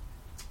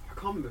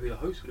can't remember who the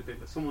host would have been,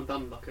 but someone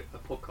done like a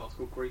podcast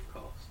called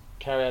Griefcast.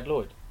 Carrie Ad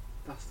Lloyd.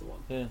 That's the one.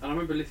 Yeah. And I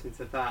remember listening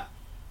to that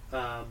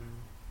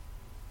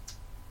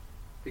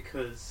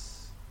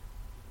because,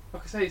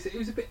 like I say, it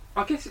was a bit.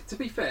 I guess to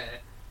be fair,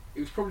 it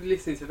was probably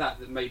listening to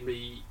that made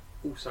me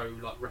also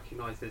like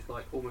recognise there's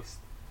like almost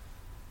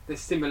there's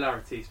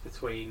similarities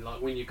between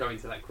like when you go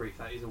into that grief,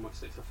 that is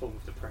almost it's a form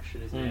of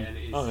depression, isn't it? And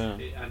it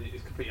is, and it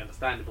is a completely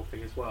understandable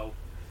thing as well.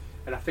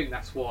 And I think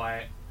that's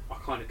why I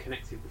kind of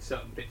connected with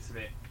certain bits of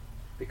it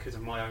because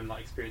of my own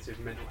like experience with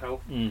mental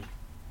health.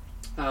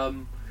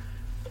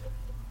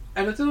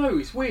 And I don't know,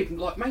 it's weird.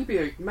 Like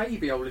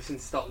maybe I'll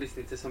start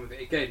listening to some of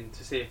it again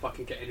to see if I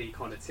can get any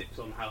kind of tips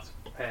on how to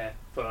prepare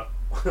for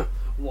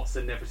what's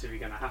inevitably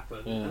going to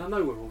happen. Yeah. And I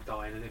know we're all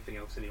dying and everything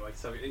else anyway,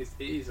 so it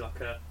is like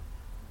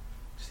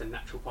just a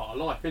natural part of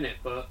life, isn't it?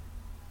 But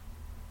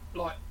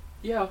like,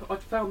 yeah, I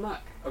found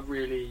that a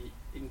really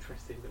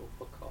interesting little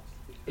podcast.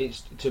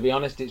 It's, to be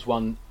honest, it's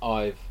one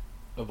I've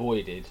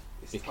avoided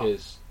It's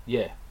because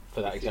tough.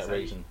 for that exact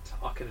reason.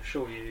 I can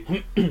assure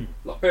you.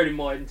 Like, bear in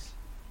mind.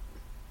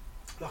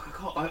 Like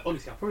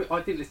honestly, I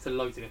didn't listen to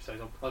loads of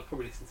episodes. I'd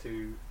probably listen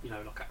to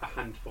like a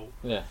handful.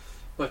 Yeah.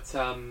 But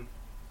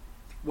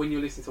when you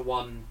listen to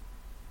one,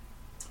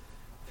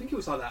 I think it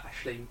was like that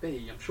Aisling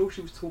B. I'm sure she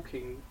was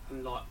talking,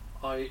 and like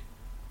I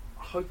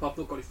hope I've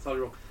not got it entirely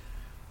wrong.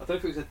 I don't know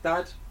if it was a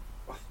dad.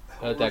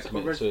 Her dad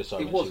committed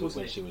suicide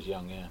when she was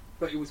young. Yeah.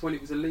 But it was when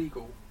it was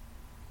illegal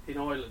in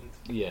Ireland.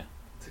 Yeah.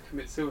 To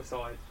commit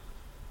suicide,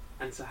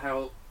 and to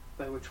how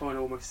they were trying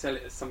to almost sell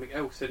it as something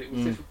else, and it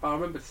was. Just, I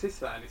remember listening to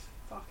that, and it's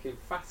fucking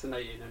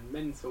fascinating and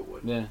mental,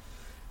 and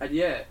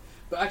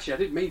but actually I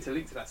didn't mean to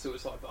link to that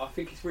suicide, but I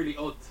think it's really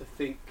odd to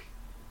think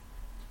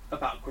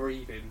about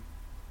grieving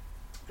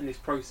and this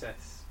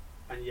process,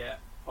 and yet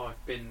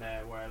I've been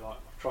there where like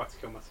I've tried to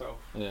kill myself,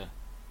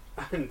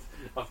 and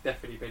I've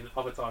definitely been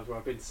other times where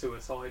I've been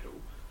suicidal,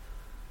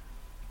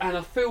 and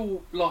I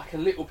feel like a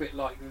little bit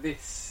like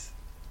this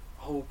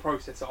whole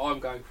process that I'm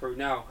going through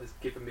now has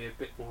given me a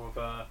bit more of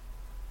a,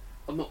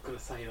 I'm not going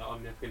to say that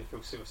I'm never going to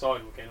feel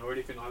suicidal again or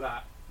anything like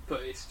that,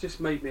 but it's just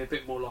made me a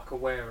bit more like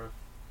aware of,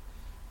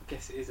 I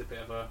guess it is a bit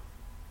of a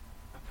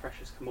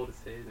precious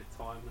commodity, isn't it,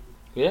 time?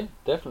 Yeah,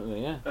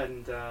 definitely, yeah.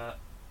 And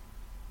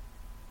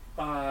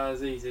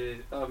as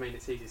easy, I mean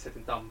it's easier said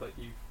than done, but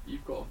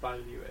you've got to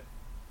value it.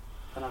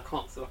 And I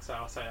can't, like I say,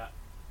 I'll say that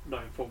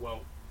knowing full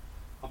well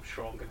I'm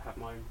sure I'm going to have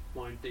my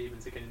own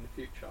demons again in the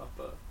future,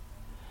 but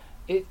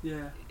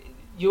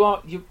you're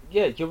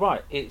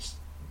right. It's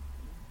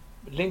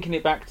linking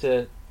it back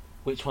to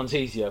which one's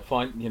easier,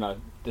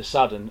 the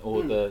sudden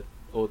or the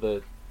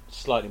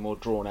slightly more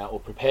drawn out or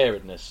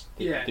preparedness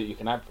that you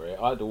can have for it.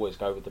 I'd always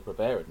go with the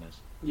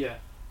preparedness. Yeah.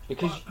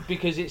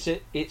 Because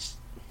it's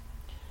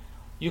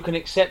you can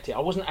accept it. I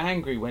wasn't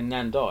angry when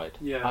Nan died.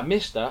 Yeah. I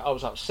missed her. I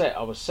was upset.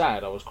 I was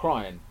sad. I was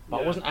crying.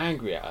 But I wasn't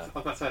angry at her. I was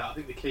about to say that. I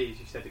think the key is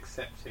you said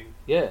accepting.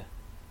 Yeah.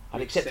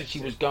 I'd accepted she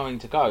was going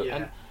to go. Yeah.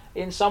 And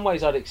in some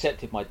ways I'd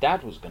accepted my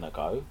dad was going to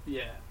go.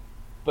 Yeah.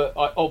 But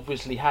I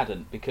obviously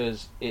hadn't,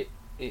 because it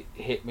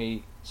hit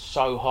me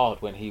so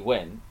hard when he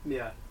went.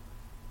 Yeah.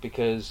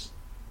 Because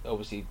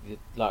obviously,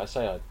 like I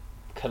say, I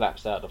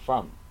collapsed out the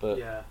front. But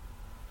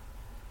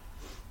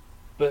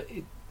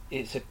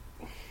it's a,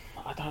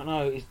 I don't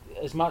know.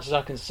 As much as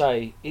I can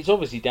say, it's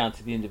obviously down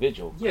to the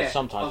individual. Yeah.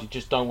 Sometimes you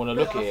just don't want to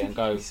look at it and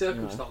go.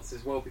 Circumstances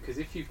as well, because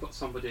if you've got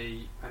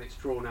somebody and it's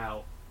drawn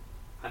out,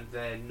 and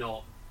they're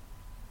not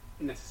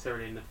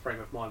necessarily in the frame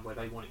of mind where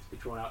they want it to be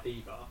drawn out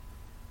either,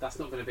 that's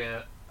not going to be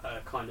a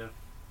kind of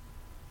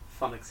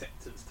fun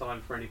acceptance time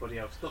for anybody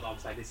else. Not that I'm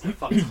saying this is a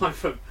fun time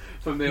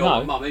for me or No.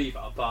 my mum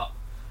either, but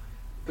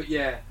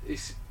yeah,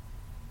 it's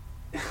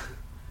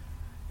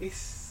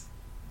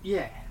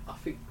yeah. I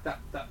think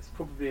that's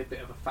probably a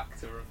bit of a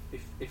factor of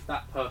if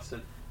that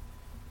person,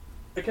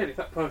 again, if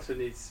that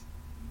person is,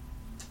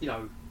 you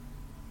know,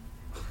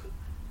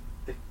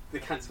 the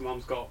cancer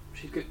mum's got,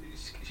 she's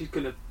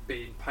going to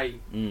be in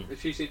pain.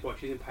 She's in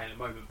pain at the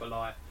moment, but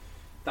like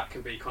that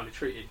can be kind of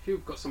treated. If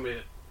you've got somebody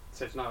that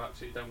says no,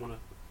 absolutely don't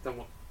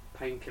want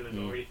painkillers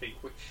or anything,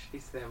 which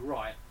is their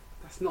right,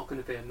 that's not going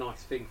to be a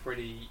nice thing for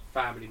any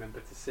family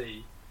member to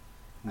see,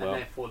 and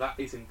therefore that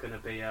isn't going to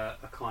be a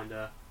kind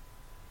of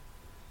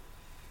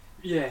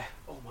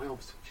oh, my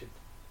arm's twitching.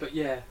 But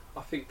yeah,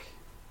 I think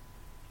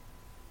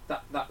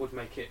that would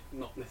make it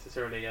not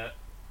necessarily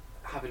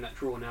having that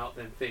drawn out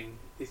then thing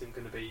isn't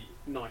going to be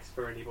nice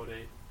for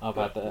anybody. I've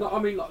had that. No, I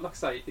mean, like I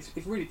say, it's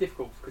really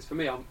difficult because for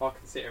me, I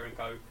can sit here and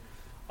go,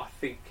 I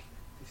think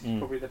this is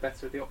probably the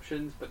better of the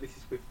options, but this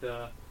is with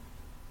the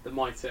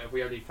mindset of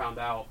we only found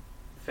out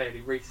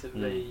fairly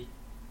recently,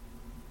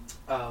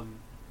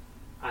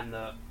 and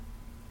I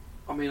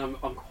mean,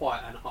 I'm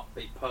quite an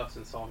upbeat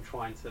person, so I'm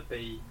trying to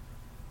be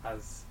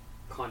as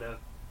kind of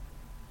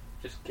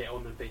just get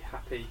on and be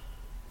happy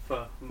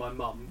for my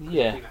mum.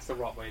 Yeah. I think that's the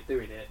right way of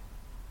doing it.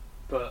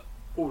 But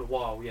all the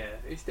while,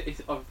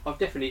 I've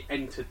definitely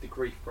entered the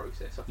grief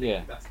process. I think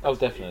Yeah. that's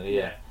Definitely.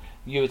 Yeah.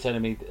 You were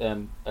telling me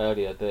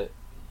earlier that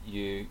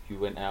you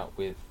went out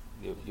with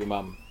your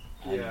mum.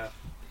 Yeah.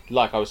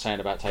 Like I was saying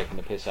about taking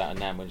the piss out of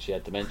Nan when she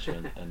had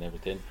dementia and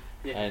everything.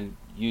 Yeah. And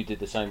you did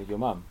the same with your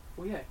mum.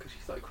 Well, yeah, because she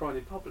started crying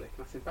in public,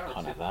 and that's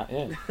embarrassing. Can't have that,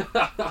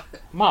 yeah.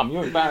 Mum,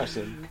 you're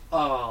embarrassing.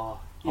 Oh,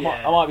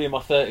 yeah. I might be in my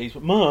 30s,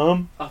 but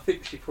Mum. I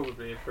think she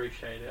probably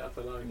appreciated it. I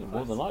don't know.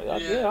 More than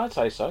likely, yeah, I'd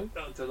say so.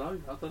 I don't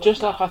know.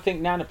 Just like I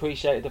think Nan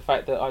appreciated the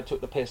fact that I took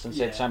the piss and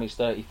said Yeah. Sammy's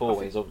 34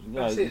 when he's,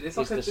 that's it. it's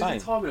There's the same. a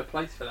time and a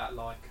place for that,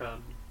 like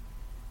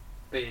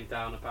being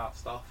down about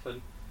stuff,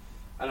 and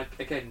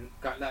again,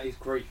 that is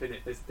grief,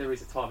 isn't it? There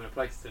is a time and a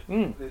place to.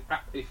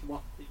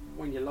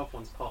 When your loved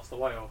one's passed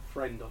away, or a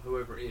friend, or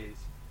whoever it is,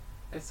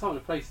 there's time and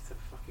a place to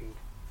fucking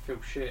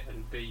feel shit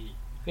and be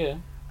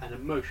an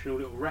emotional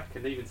little wreck,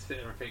 and even sit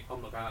there and think,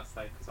 I'm not going out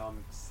today because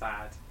I'm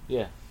sad.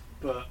 Yeah.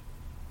 But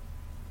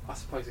I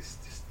suppose it's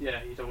just you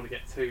don't want to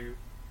get too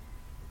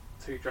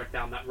dragged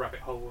down that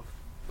rabbit hole of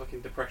fucking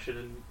depression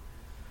and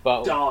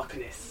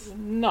darkness.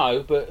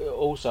 No, but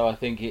also I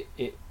think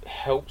it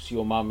helps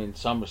your mum in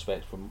some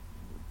respect. From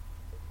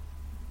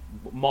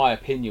my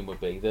opinion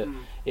would be that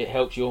it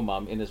helps your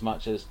mum in as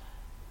much as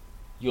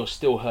you're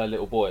still her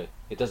little boy.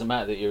 It doesn't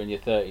matter that you're in your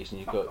 30s and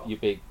you've got your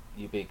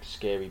big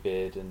scary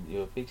beard and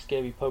your big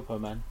scary popo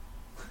man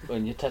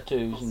and your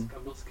tattoos. I'm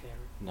not scary.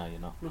 No, you're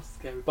not. I'm not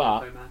scary But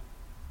popo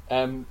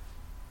man.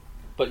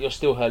 But you're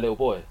still her little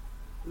boy.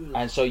 Ugh.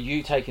 And so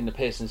you taking the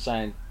piss and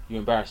saying you're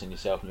embarrassing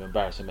yourself and you're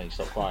embarrassing me,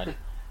 stop crying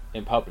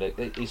in public,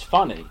 it's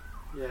funny.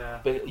 Yeah.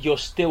 But you're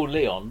still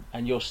Leon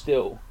and you're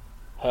still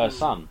her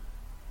son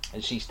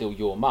and she's still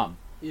your mum.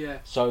 Yeah.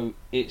 So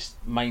it's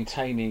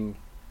maintaining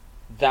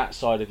that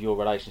side of your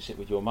relationship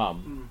with your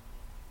mum.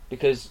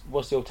 Because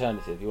what's the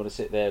alternative? You want to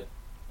sit there,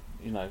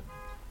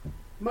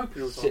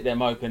 moping all the sit time. there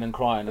moping and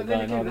crying But and then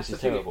going, again, oh, that's this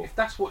is the thing. terrible. If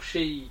that's what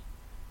she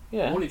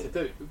Yeah. wanted to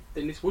do,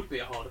 then this would be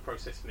a harder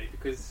process for me,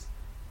 because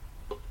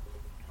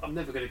I'm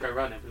never going to go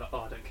around and be like, oh,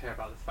 I don't care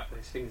about the fact that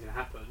this thing's going to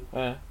happen.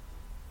 Yeah.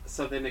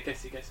 So then I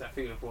guess it gets that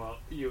thing of, well,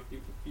 you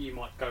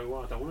might go,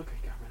 well, I don't want to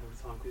go around all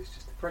the time because it's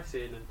just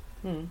depressing.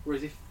 And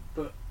whereas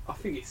but I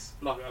think it's,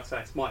 like I say,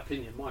 it's my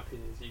opinion. My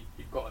opinion is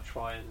you've got to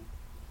try and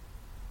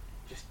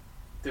just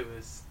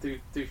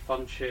do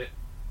fun shit,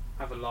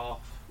 have a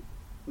laugh,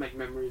 make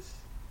memories.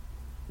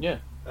 Yeah.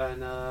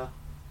 And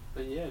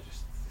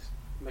just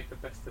make the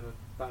best of a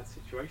bad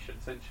situation,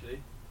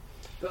 essentially.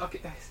 But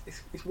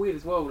it's weird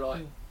as well.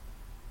 Like,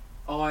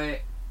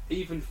 I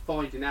even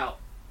finding out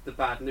the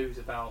bad news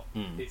about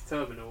its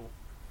terminal,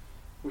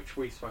 which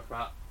we spoke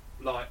about,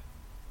 like,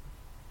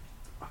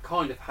 I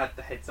kind of had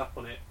the heads up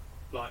on it.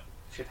 Like,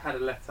 she'd had a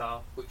letter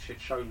which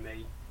she'd shown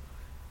me,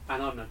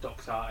 and I'm a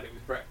doctor, and it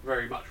was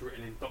very much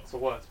written in doctor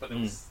words, but there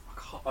was,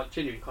 I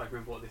genuinely can't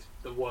remember what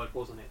the word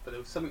was on it, but there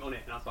was something on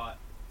it, and I was like,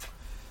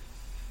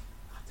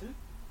 I don't,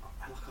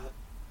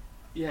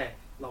 and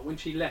like when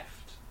she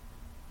left,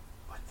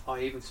 I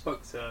even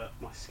spoke to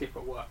my skipper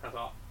at work. I was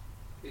like,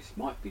 this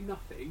might be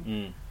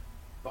nothing,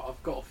 but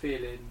I've got a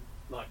feeling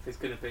like there's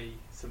going to be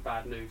some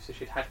bad news. So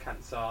she'd had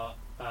cancer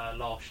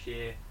last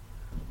year,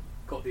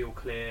 got the all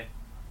clear,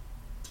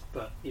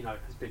 but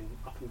has been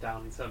up and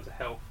down in terms of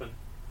health, and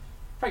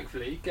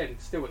thankfully, again,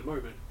 still at the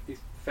moment is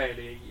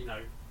fairly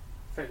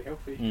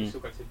healthy. She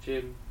still go to the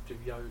gym, do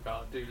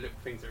yoga, do little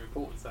things that are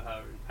important to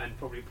her and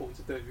probably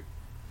important to do.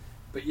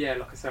 But yeah,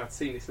 like I say, I'd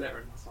seen this letter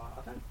and I was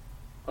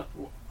like,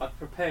 I'd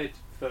prepared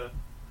for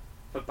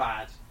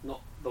bad,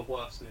 not the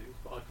worst news,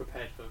 but I'd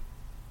prepared for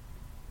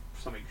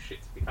something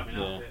shit to be coming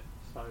out of it.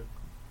 So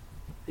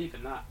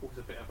even that was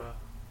a bit of a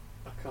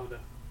kind of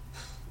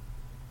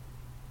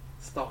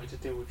starting to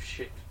deal with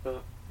shit.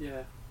 But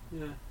yeah.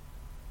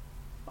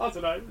 I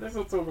don't know. Let's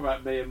not talk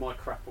about me and my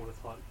crap all the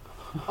time.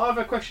 I have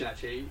a question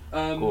actually.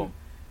 Go on.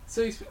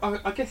 So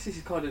I guess this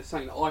is kind of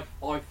something that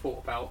I've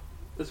thought about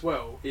as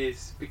well.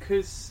 Is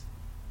because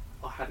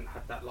I haven't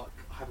had that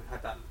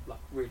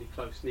really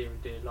close, near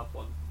and dear loved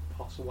one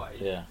pass away.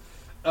 Yeah.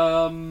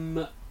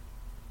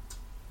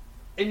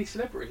 Any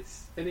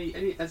celebrities?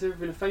 Any? Has there ever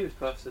been a famous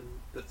person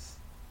that's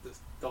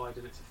died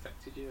and it's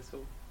affected you at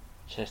all?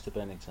 Chester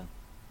Bennington.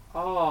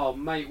 Oh,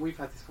 mate, we've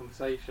had this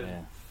conversation.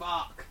 Yeah.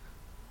 Fuck.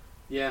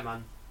 Yeah,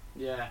 man.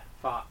 Yeah,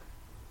 fuck.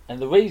 And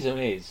the reason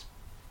is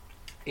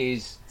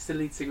It's the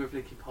lead singer of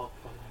Linkin Park,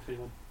 by the way, if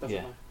anyone doesn't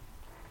Yeah. know.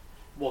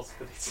 Was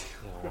the lead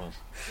singer. Yeah, it was.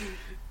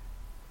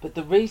 But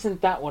the reason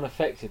that one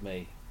affected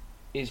me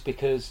is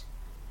because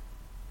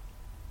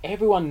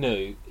everyone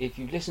knew, if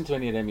you listened to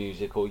any of their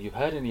music or you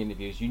heard any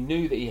interviews, you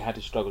knew that he had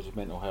his struggles with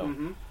mental health.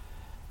 Mm-hmm.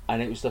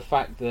 And it was the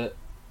fact that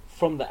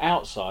from the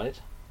outside,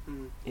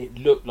 Mm. it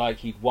looked like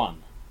he'd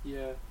won.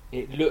 Yeah.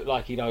 It looked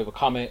like he'd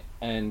overcome it,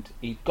 and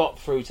he'd got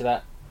through to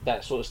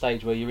that sort of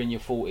stage where you're in your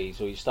 40s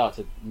or you start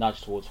to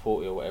nudge towards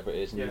 40 or whatever it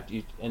is, and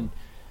Yeah. and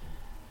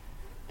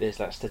there's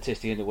that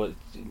statistic in the what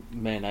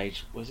men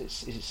age is it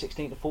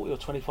 16 to 40 or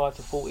 25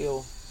 to 40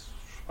 or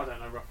I don't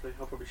know roughly.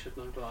 I probably should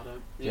know, but I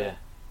don't. yeah.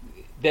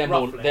 They're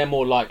Roughly.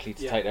 more likely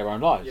to Yeah. take their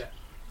own lives. Yeah.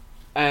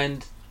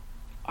 And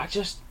I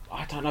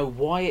don't know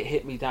why it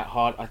hit me that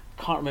hard. I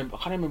can't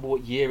remember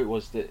what year it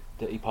was that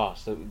he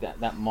passed. So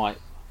that might.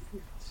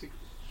 Six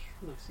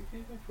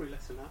years, probably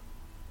less than that.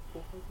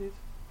 4 or 5 years,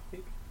 I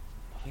think.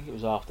 I think it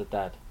was after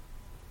Dad.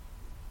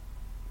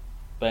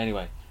 But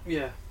anyway,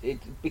 Yeah.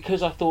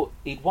 because I thought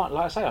he'd won.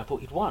 Like I say, I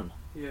thought he'd won.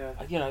 Yeah.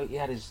 You know, he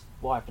had his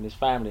wife and his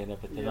family and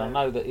everything. Yeah. I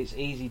know that it's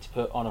easy to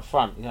put on a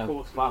front. You know, Of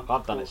course, fuck, man,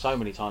 I've done it of so course.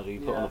 many times where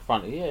you put Yeah. on the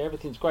front. Yeah,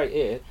 everything's great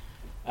here,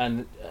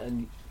 and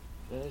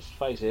let's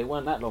face it, it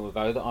wasn't that long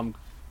ago that I'm.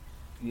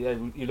 Yeah,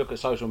 you look at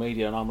social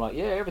media and I'm like,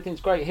 yeah,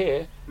 everything's great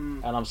here,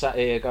 Mm. and I'm sat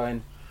here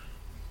going,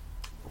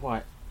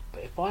 right,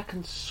 but if I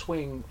can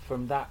swing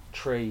from that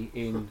tree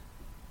in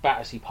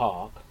Battersea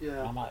Park,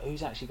 Yeah. I'm like,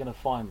 who's actually going to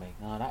find me?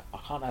 No, I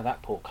can't have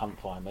that poor cunt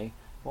find me.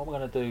 What am I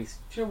going to do?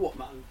 Do you know what,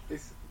 man?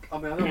 I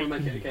don't want to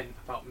make it again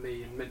about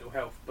me and mental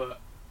health, but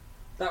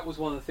that was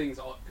one of the things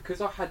because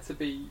I had to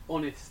be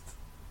honest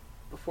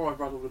before I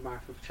run all the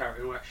marathon for charity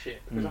and all that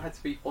shit. Because I had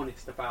to be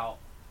honest about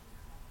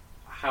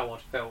how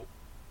I'd felt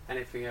and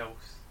everything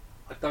else.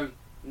 I don't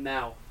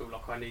now feel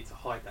like I need to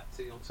hide that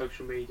to on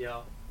social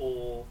media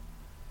or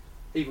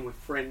even with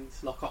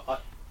friends. Like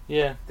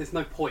Yeah, there's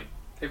no point.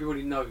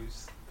 Everybody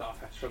knows that I've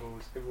had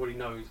struggles. Everybody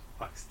knows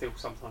I still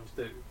sometimes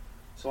do.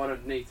 So I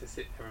don't need to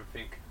sit there and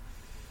think,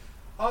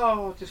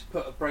 oh, I'll just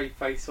put a brave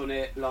face on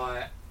it.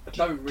 Like, I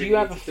don't really. do you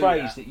have need a to do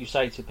phrase that. that you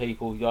say to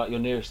people, like your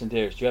nearest and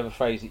dearest? Do you have a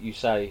phrase that you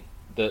say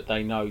that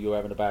they know you're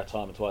having a bad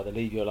time and to either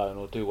leave you alone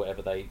or do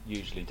whatever they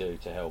usually do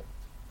to help?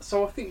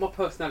 So I think my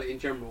personality in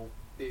general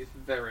is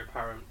very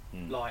apparent.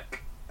 Mm. Like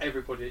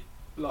everybody,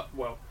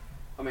 well,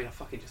 I mean, I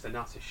fucking just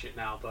announce this shit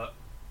now, but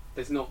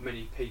there's not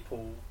many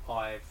people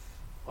I've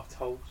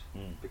told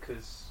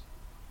because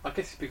I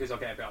guess it's because I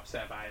get a bit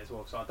upset about it as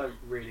well. So I don't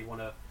really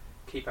want to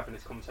keep having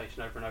this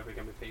conversation over and over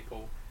again with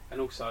people, and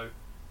also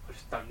I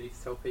just don't need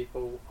to tell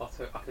people. I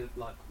can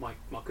like my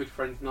good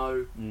friends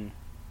know.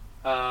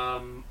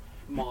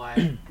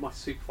 My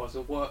supervisor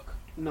at work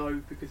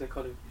know because they're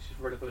kind of it's just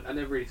relevant and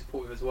they're really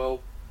supportive as well.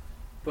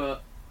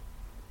 But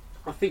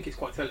I think it's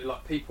quite telling.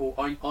 Like people,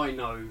 I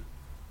know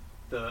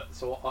that.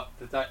 So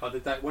the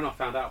day when I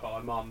found out about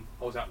my mum,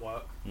 I was at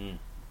work,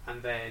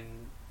 and then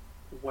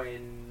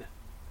when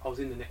I was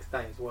in the next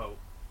day as well,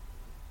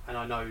 and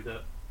I know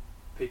that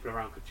people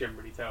around could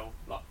generally tell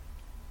like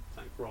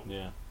something's wrong.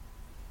 Yeah.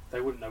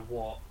 They wouldn't know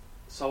what.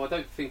 So I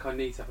don't think I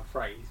need to have a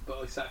phrase. But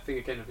it's that thing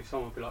again of if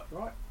someone would be like,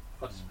 right,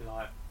 I'd just be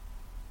like,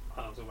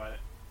 I don't know about it.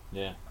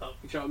 Yeah.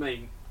 You know what I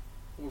mean?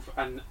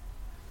 And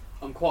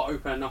I'm quite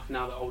open enough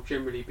now that I'll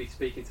generally be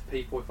speaking to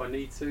people if I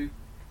need to.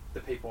 The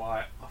people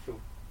I feel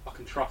I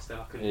can trust and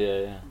I can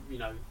you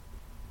know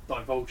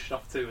divulge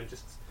stuff to and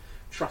just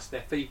trust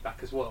their feedback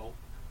as well.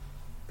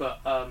 But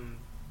otherwise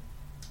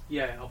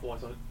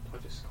I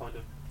just kind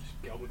of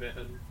just get on with it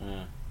and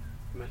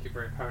make it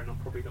very apparent I'm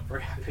probably not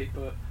very happy.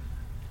 But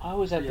I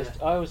always had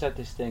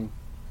this thing.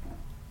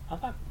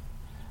 I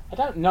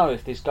don't know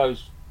if this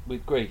goes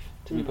with grief,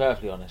 to be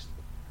perfectly honest.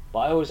 But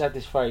I always had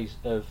this phrase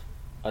of,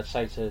 I'd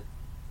say to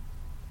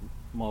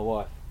my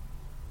wife,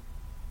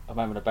 I'm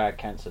having a bad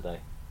cancer day.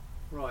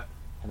 right.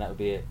 And that would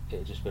be it. It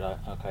would just be like,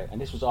 okay. And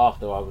this was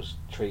after I was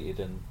treated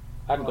and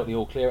I hadn't got the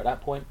all clear at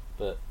that point,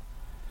 but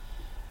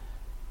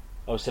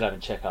I was still having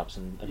checkups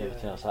and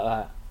everything else like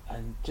that.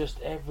 And just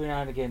every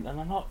now and again, and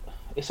I'm not,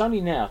 it's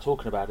only now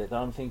talking about it that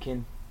I'm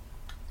thinking,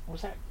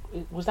 was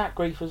that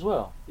grief as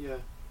well? Yeah.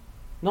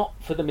 Not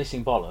for the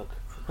missing bollock.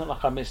 Not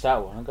like I missed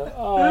that one. I go,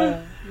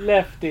 oh,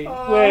 Lefty,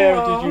 where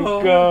did you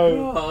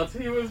go? God,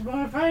 he was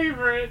my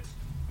favourite.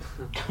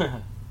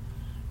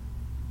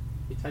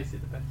 He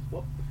tasted the best.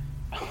 What?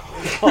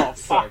 Oh,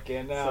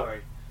 fucking hell.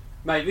 Sorry.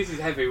 Mate, this is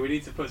heavy. We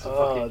need to put some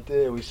Oh fucking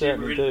dear, we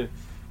certainly humour in. do.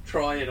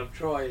 I'm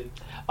trying.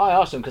 I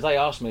asked them because they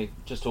asked me,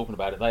 just talking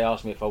about it. They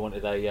asked me if I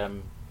wanted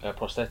a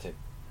prosthetic,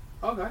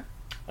 Okay.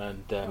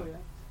 and Oh yeah.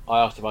 I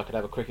asked if I could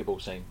have a cricket ball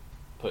scene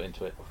put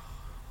into it,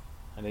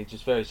 and he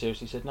just very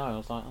seriously said no. I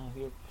was like, oh,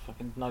 you're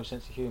fucking no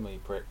sense of humour, you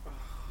prick.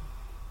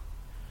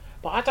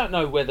 But I don't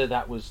know whether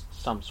that was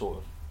some sort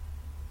of.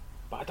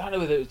 But I don't know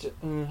whether it was.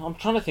 I'm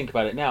trying to think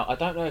about it now. I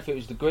don't know if it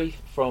was the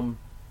grief from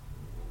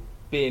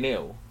being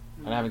ill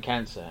and having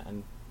cancer,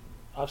 and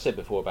I've said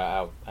before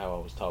about how I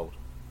was told.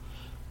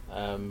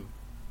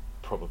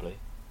 Probably.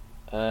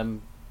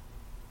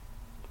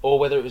 Or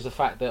whether it was the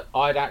fact that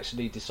I'd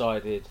actually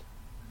decided.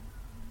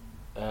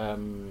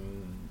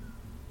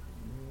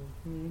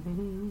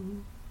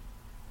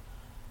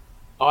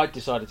 I'd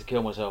decided to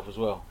kill myself as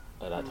well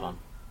at that time,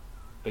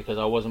 because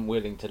I wasn't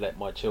willing to let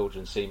my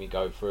children see me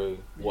go through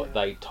what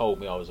they told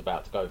me I was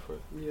about to go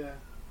through. Yeah.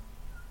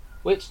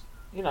 Which,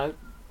 didn't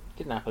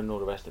happen and all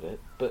the rest of it.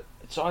 But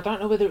so I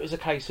don't know whether it was a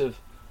case of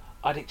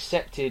I'd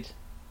accepted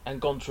and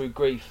gone through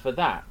grief for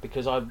that,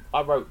 because I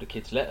wrote the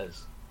kids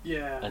letters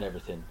Yeah. and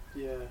everything,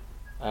 Yeah.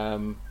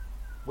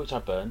 which I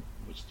burned,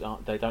 which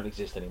they don't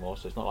exist anymore,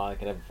 so it's not like I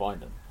can ever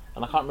find them.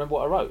 And I can't remember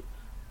what I wrote.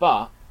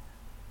 But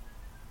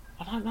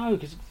I don't know,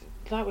 because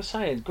like we're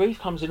saying, grief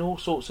comes in all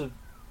sorts of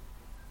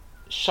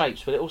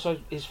shapes, but it also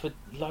is for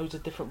loads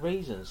of different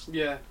reasons.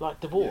 Yeah. Like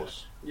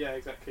divorce. Yeah,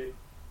 exactly.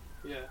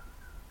 Yeah.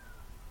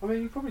 I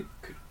mean, you probably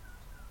could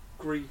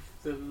grieve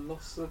the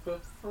loss of a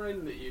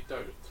friend that you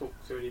don't talk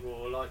to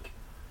anymore. Like,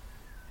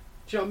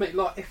 do you know what I mean?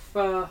 Like, if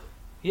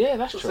Yeah,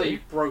 that's let's true. say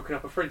you've broken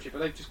up a friendship, but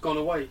they've just gone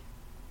away,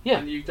 Yeah.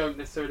 and you don't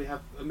necessarily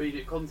have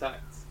immediate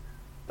contact.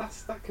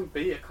 That can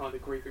be a kind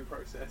of grieving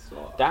process.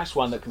 Like, That's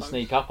one I that can suppose.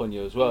 sneak up on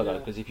you as well, though, Yeah.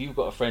 because if you've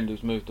got a friend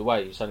who's moved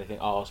away, you suddenly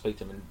think, oh, I'll speak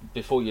to him, and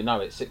before you know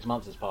it, 6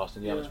 months has passed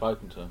and you haven't Yeah.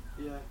 spoken to him.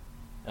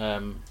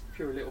 Yeah. If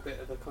you're a little bit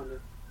of a kind of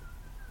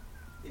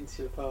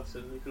insular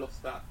person, you've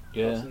lost that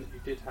Yeah. person that you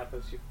did have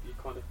as your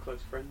kind of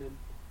close friend,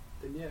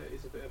 then yeah, it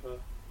is a bit of a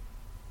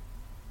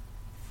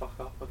fuck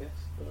up, I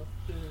guess. But,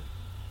 yeah.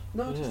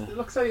 No, just Yeah.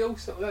 like I say,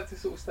 also that's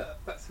sort of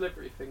that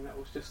celebrity thing. That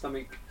was just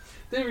something.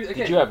 Again,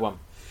 Did you have one?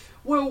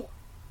 well,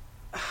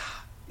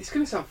 it's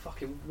going to sound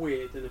fucking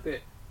weird and a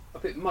bit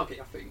muggy,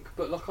 I think.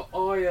 But like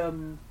I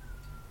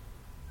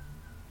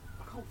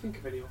can't think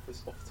of any off the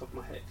top of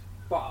my head.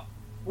 But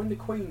when the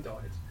Queen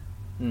died,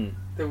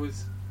 there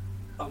was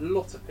a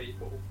lot of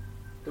people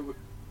that were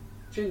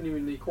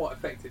genuinely quite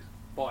affected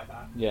by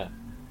that. Yeah.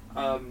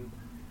 And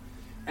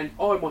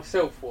I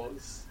myself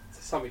was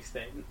to some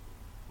extent,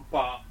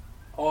 but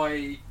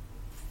I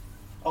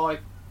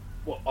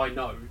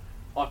know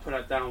I put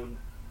her down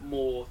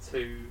more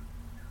to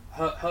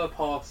her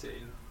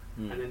passing,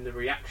 and then the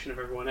reaction of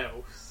everyone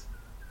else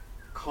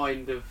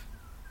kind of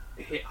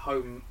hit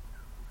home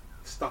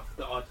stuff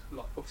that I'd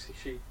like. Obviously,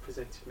 she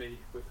presented me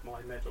with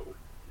my medal,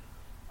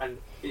 and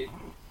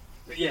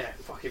yeah,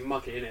 fucking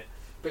muggy, innit?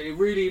 But it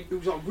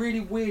was like really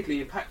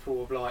weirdly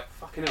impactful. Of like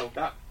fucking hell,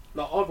 that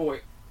like I've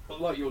always,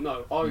 like you'll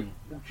know, I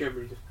will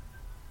generally just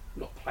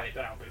not play it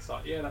down, but it's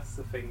like, yeah, that's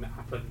the thing that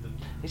happened. And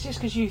Is this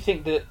because you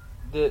think that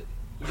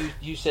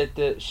you said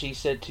that she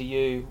said to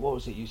you, what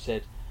was it you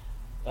said?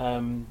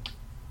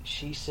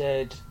 She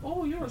said,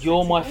 oh,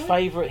 you're my favourite.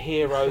 favourite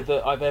hero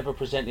that I've ever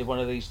presented one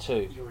of these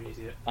to, You're an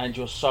idiot. and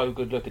you're so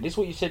good looking. This is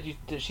what you said.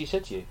 That she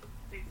said to you.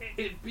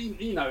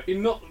 You know,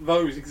 in not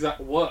those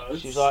exact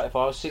words. She was like, if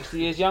I was 60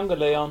 years younger,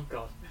 Leon.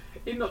 God,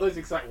 in not those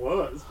exact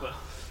words,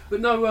 but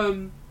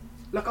no,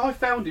 like I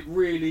found it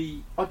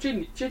really,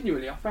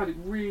 genuinely, I found it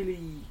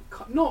really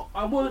not.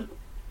 I weren't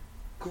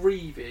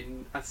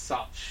grieving as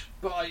such,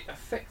 but it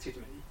affected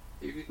me.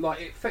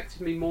 It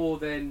affected me more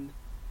than,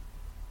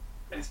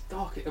 as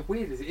dark, as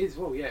weird as it is.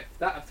 Well, yeah,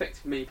 that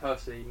affected me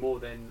personally more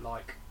than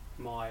like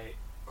my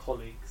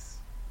colleagues'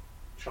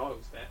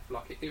 child's death.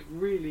 Like it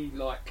really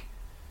like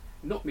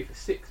knocked me for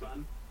six,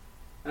 man.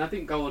 And I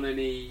didn't go on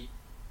any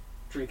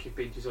drinking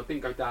binges, or I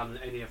didn't go down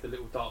any of the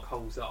little dark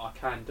holes that I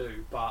can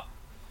do, but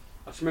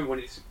I just remember when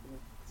it's,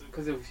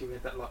 because obviously we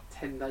had that like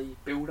 10-day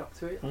build up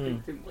to it, I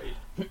think, didn't we?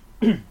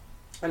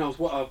 And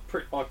I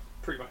pretty much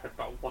had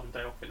about 1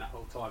 day off in that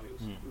whole time. It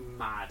was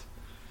mad.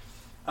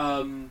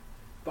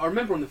 But I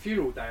remember on the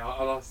funeral day, I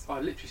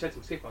literally said to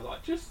my skipper, I was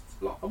like, just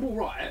like I'm all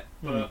right,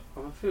 but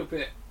I don't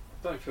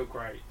feel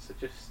great. So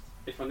just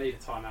if I need a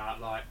time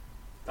out, like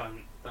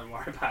don't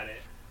worry about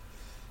it.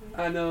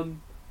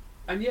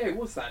 And yeah, it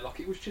was that. Like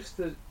it was just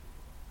a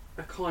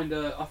kind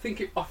of. I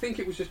think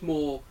it was just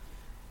more.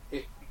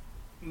 It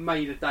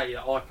made a day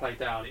that I played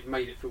down. It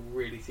made it feel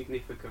really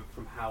significant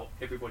from how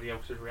everybody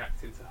else was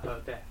reacting to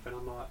her death. And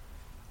I'm like,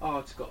 oh,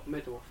 I just got a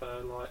medal off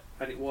her, like,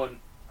 and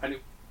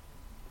it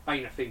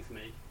ain't a thing to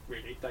me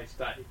really day to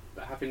day.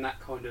 But having that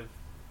kind of,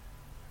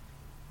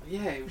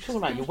 yeah, it was.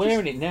 You're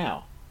wearing it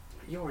now.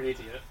 You're an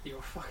idiot. You're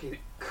a fucking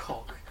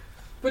cock.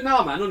 But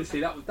no, man. Honestly,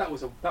 that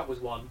was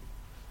one.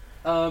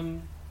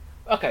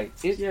 Okay,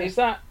 is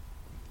that?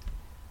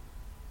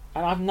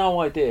 And I have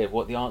no idea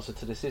what the answer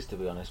to this is, to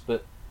be honest.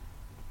 But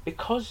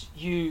because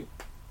you,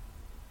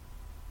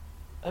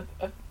 I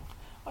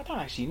don't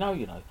actually know.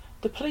 You know,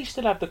 the police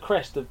still have the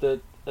crest of the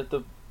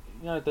the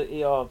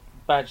ER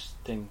badge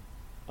thing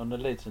on the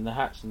lids and the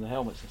hats and the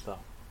helmets and stuff.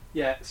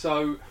 Yeah.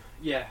 So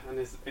yeah, and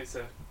it's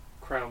a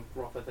crown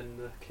rather than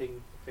the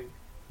king thing.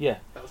 Yeah.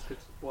 That was good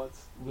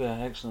words. Yeah,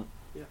 excellent.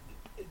 Yeah.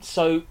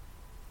 So,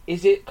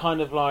 is it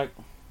kind of like,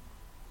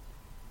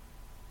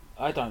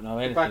 I don't know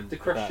anything. The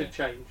crest about should it.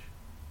 change.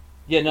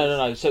 Yeah,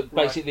 no. So Right.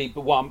 basically,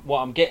 but what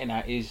I'm getting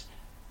at is,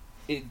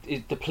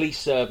 the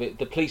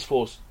police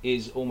force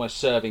is almost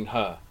serving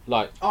her,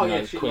 like Oh, you yeah,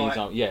 know, she, Queen's like-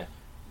 Army. Yeah,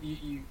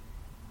 You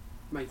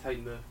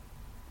maintain the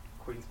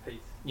Queen's peace.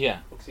 yeah,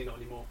 Obviously not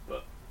anymore,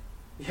 but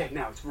yeah,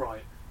 now it's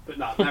right. But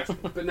no,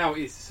 now it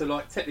is. So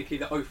like technically,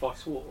 the oath I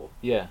swore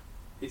yeah.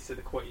 is to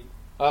the Queen.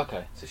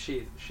 Okay, So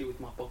she was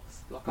my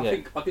boss. Like Yeah. I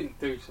think I didn't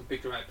do some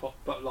big dramatic pop,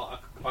 but like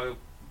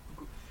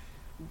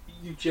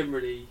you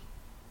generally.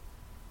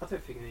 I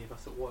don't think any of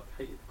us at work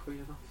hated the Queen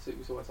enough. So it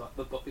was always like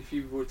if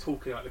you were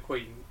talking about the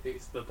Queen,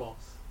 it's the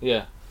boss.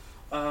 yeah.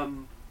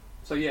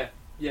 So yeah.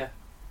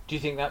 Do you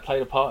think that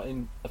played a part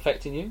in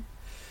affecting you?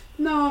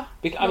 No.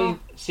 I mean,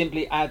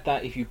 simply add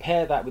that if you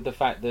pair that with the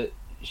fact that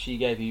she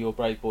gave you your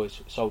Brave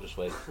Boys Soldier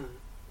Suite.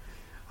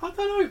 I don't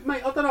know,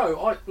 mate. I don't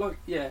know.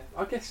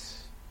 I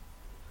guess.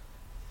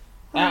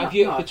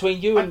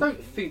 Between you I and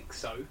don't think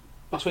so.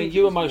 between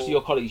you and most of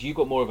your colleagues, you've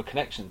got more of a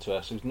connection to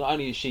her. So not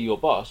only is she your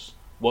boss,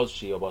 was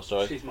she your boss?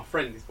 Sorry. She's my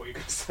friend, is what you're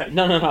going to say.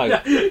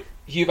 No.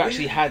 You've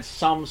actually had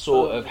some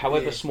sort of,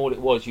 however yeah. small it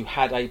was, you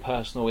had a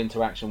personal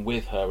interaction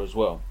with her as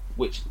well,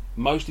 which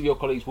most of your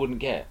colleagues wouldn't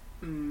get.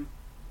 No,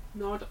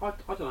 I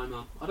don't know,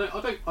 man.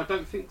 I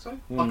don't think so.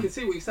 I Mm. can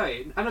see what you're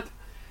saying, and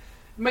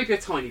maybe a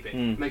tiny bit,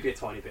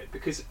 Mm.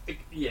 because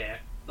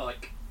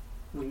like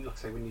when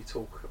you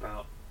talk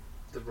about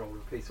the role of a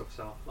police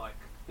officer, like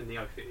and the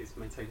oath it is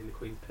maintaining the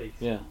Queen's peace.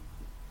 Yeah.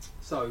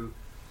 So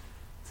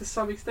to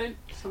some extent,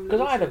 Because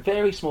I had a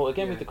very small,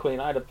 again Yeah. with the Queen,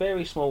 I had a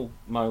very small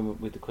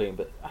moment with the Queen,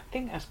 but I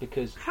think that's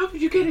because How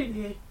did you get in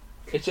here?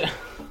 it's a...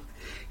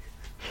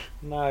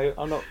 No,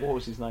 I'm not. What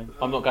was his name?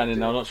 I'm not going in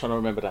there. I'm not trying to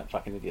remember that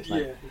fucking idiot's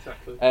name. Yeah,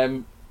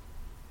 exactly.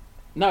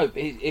 No,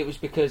 it was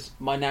because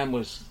my nan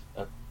was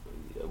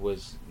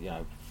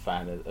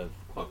fan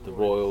of the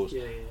Royals,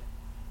 Yeah.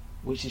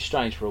 which is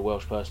strange for a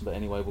Welsh person, but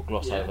anyway, we'll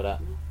gloss Yeah. over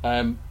that.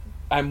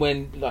 And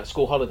when like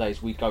school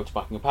holidays, we'd go to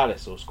Buckingham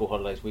Palace, or school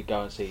holidays, we'd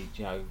go and see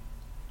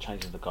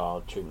changing of the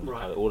guard, treatment of the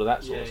Right. colour, all of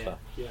that sort of stuff.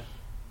 Yeah.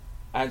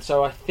 And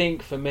so I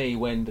think for me,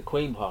 when the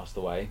Queen passed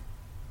away,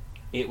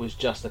 it was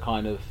just a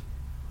kind of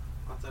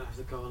I don't have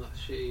to go on that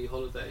shitty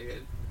holiday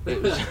again.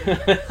 it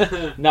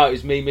was no, it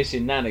was me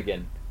missing Nan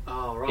again.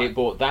 Oh right. It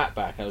brought that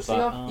back. I was See,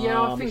 like,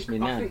 I miss me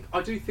Nan.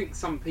 I do think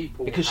some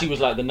people Because she had was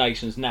that. like the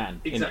nation's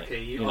Nan. innit?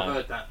 Exactly, You I've know?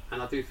 heard that,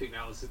 and I do think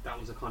that was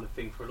a kind of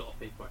thing for a lot of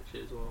people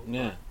actually as well.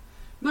 Yeah.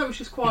 No, it was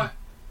just quite.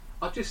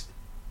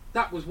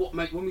 That was what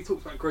made when we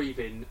talked about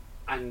grieving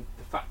and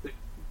the fact that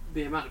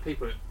the amount of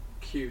people that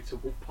queue to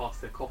walk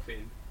past their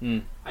coffin,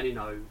 Mm. and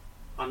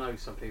I know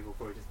some people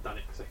probably just done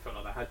it because they felt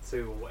like they had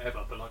to or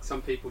whatever, but like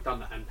some people done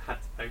that and had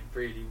a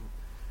really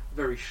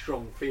very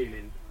strong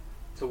feeling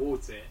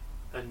towards it,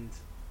 and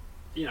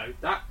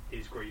that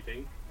is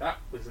grieving. That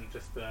wasn't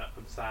just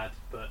I'm sad,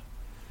 but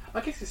I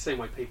guess it's the same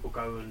way people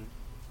go and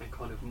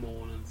kind of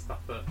mourn and stuff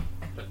at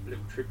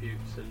little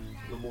tributes and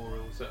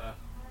memorials that are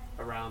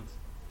around.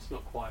 It's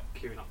not quite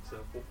queuing up to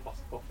walk past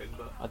the coffin,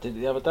 but I did it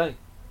the other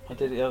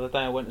day.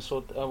 I went and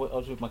saw. I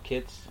was with my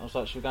kids. I was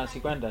like, should we go and see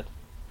Grandad?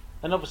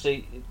 And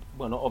obviously,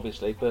 well, not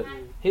obviously, but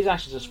his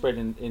ashes are spread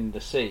in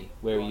the sea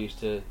where Right.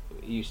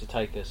 he used to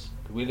take us.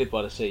 We lived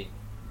by the sea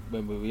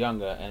when we were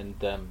younger, and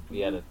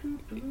he had a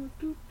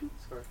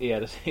sorry. he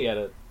had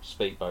a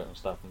speedboat and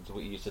stuff, and so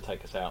he used to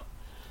take us out,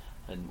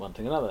 and one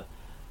thing another.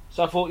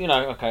 So I thought,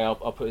 okay, I'll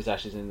put his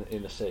ashes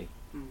in the sea.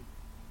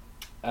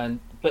 Mm.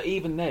 But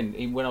even then,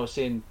 when I was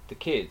seeing the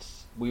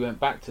kids, we went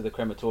back to the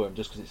crematorium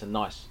just because it's a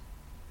nice,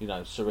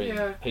 serene,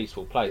 Yeah.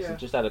 peaceful place, Yeah. and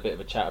just had a bit of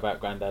a chat about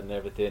Grandad and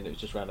everything. It was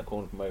just around the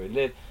corner from where we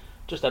live.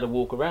 Just had a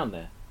walk around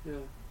there. Yeah.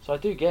 So I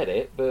do get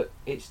it, but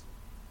it's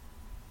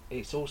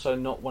also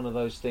not one of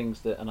those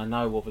things that, and I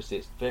know obviously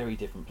it's very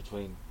different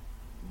between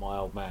my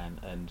old man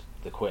and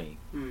the Queen.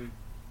 Mm.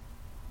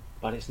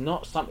 But it's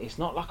not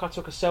like I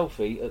took a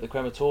selfie at the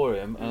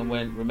crematorium and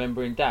went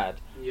remembering Dad.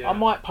 Yeah. I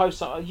might post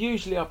something.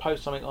 Usually I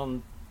post something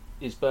on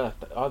his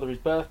birthday, either his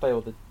birthday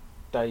or the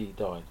day he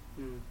died,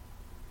 Mm.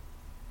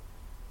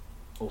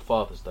 or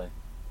Father's Day,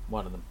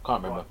 one of them.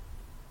 Can't remember. Right.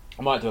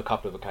 I might do a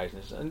couple of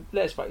occasions. And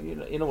let's face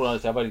it, in all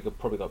honesty, I've only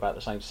probably got about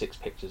the same 6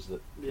 pictures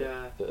that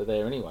are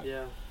there anyway.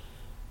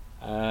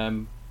 Yeah.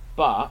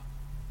 But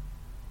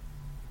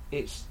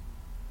it's.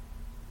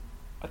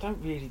 I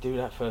don't really do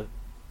that for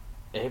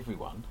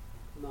everyone.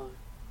 No.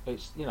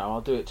 It's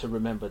I'll do it to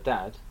remember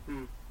Dad.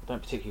 Mm. I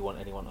don't particularly want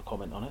anyone to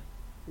comment on it.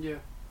 Yeah.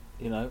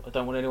 I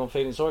don't want anyone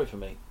feeling sorry for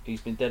me.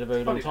 He's been dead a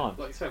very long Funny, time.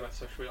 like you say about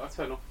social media, I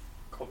turn off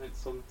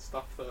comments on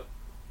stuff that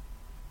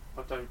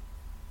I don't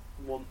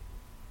want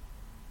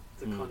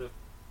to kind of.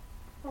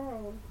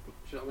 Oh, do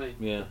you know what I mean?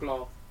 Yeah. The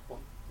blah one.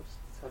 Just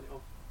turn it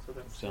off. So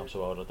that's See, I'm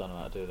so old, I don't know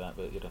how to do that,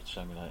 but you'd have to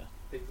show me later.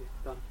 easy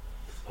done.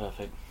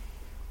 Perfect.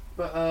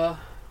 But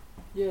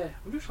Yeah,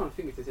 I'm just trying to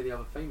think if there's any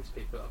other famous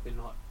people that have been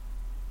like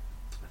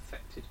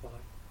affected by.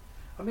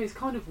 I mean, it's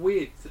kind of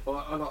weird.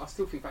 I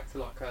still think back to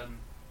like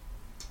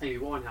Amy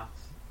Winehouse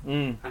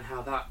Mm. and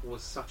how that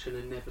was such an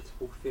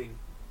inevitable thing.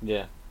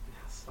 Yeah. And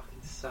how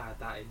fucking sad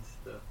that is.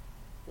 That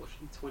what's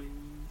she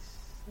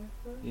 27?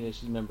 Yeah,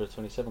 she's a member of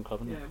 27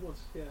 Club, isn't Yeah, it was.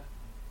 Yeah.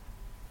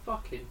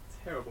 Fucking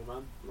terrible,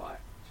 man. Like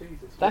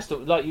Jesus. That's the,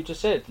 like you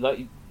just said, like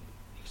you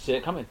see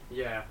it coming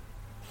Yeah.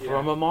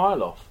 from a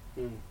mile off.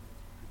 Mm.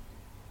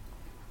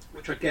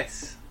 Which I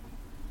guess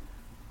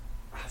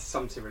has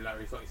some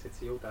similarities, like you said,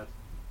 to your dad.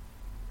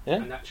 Yeah.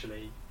 And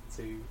actually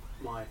to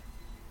my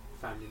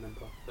family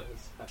member that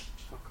has had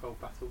alcohol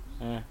battles.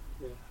 Yeah.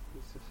 Yeah.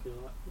 It's just feel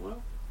like,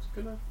 well, it's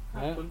gonna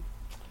happen.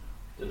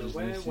 Don't know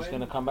where, It's when.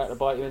 going to come back to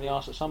bite you in the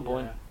arse at some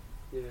point.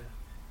 Yeah.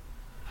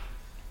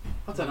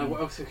 I don't know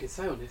what else we can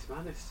say on this,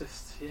 man. It's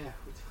just, yeah.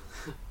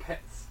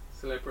 Pets,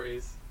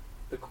 celebrities,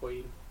 the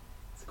Queen.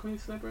 Is the Queen a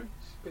celebrity?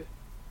 She's a bit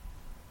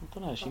I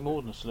don't know, is she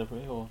more than a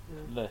celebrity or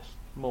Yeah. less?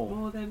 More.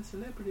 more than a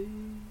celebrity.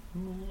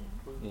 More.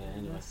 Yeah, Than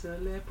anyway. a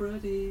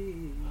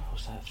celebrity.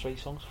 What's that, 3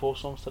 songs, 4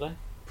 songs today?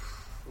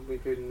 We're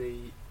including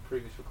the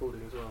previous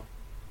recording as well.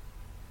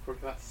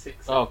 Probably about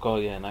 6. Oh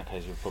god, yeah, in that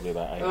case we're probably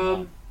about 8 or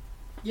 9.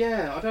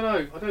 Yeah, I don't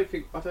know. I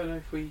don't know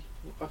if we.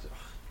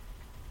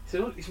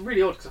 It's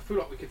really odd because I feel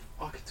like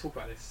I could talk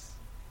about this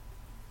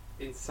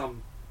in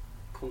some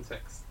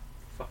context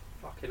for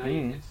fucking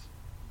ages.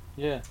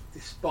 Yeah.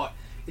 Despite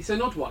it's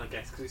an odd one, I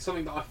guess, because it's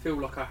something that I feel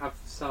like I have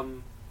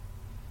some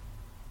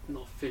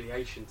not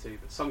affiliation to,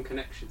 but some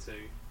connection to,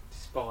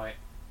 despite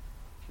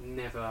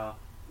never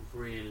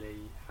really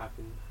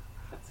having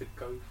had to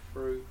go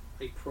through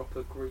a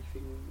proper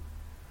grieving.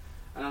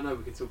 And I know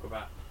we can talk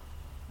about,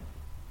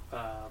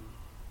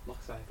 like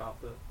I say, about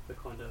the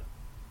kind of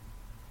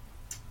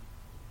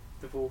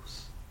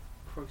divorce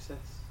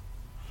process.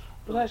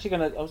 I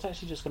was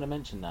actually just going to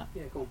mention that.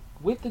 Yeah, go on.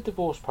 With the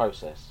divorce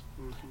process,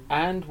 Mm-hmm.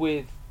 and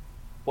with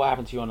what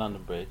happened to you on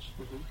London Bridge,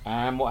 Mm-hmm.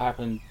 and what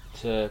happened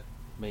to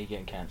me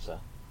getting cancer,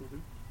 Mm-hmm.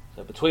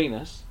 so between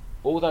us,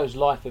 all those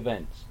life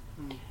events,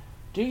 Mm.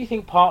 do you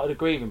think part of the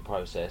grieving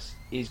process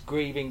is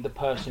grieving the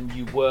person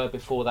you were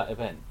before that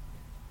event?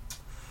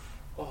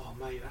 Oh,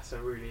 mate, that's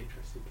a really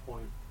interesting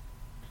point.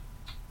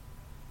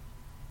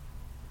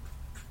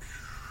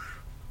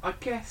 I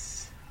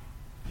guess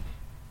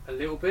a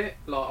little bit.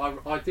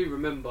 Like I do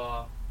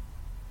remember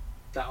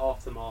that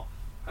aftermath,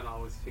 and I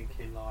was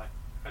thinking like,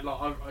 and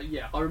like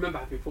I remember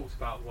having thoughts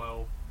about,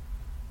 well,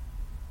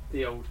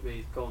 the old me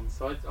is gone.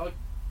 So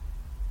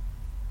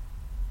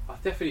I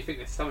definitely think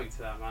there's something to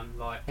that, man.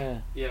 Like, Yeah.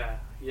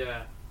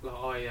 yeah.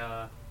 Like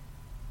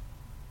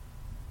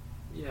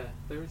yeah,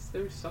 there is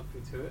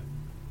something to it.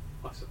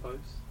 I suppose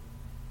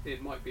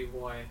it might be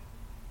why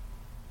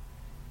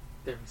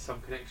there is some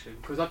connection,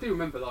 because I do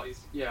remember like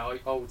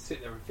I would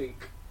sit there and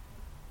think,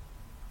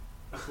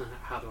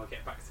 how do I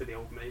get back to the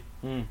old me?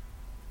 Mm.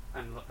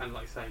 And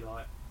like say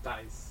like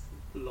that is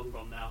long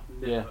gone now.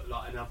 Never, Yeah.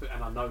 Like and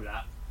I know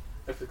that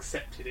I've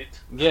accepted it.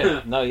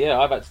 Yeah, no, yeah,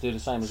 I've had to do the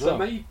same as So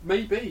well.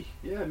 maybe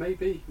there is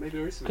something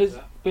to Because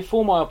that.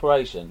 before my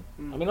operation,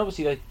 Mm. I mean,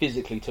 obviously they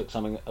physically took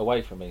something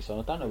away from me, so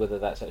I don't know whether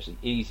that's actually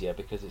easier,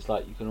 because it's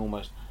like you can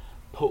almost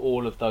put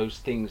all of those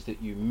things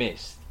that you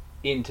missed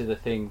into the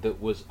thing that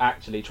was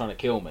actually trying to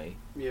kill me,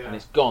 Yeah. and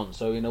it's gone.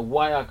 So in a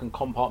way I can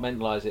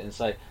compartmentalise it and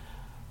say,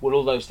 well,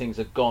 all those things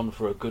are gone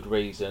for a good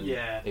reason,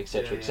 Yeah,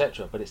 etc., yeah,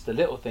 etc. But it's the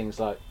little things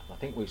like, I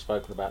think we've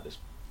spoken about this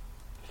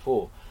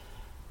before,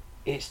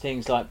 it's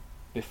things like,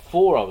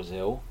 before I was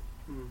ill,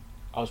 Mm.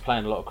 I was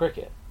playing a lot of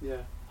cricket,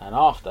 Yeah. and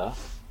after,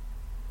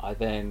 I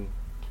then,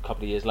 a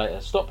couple of years later,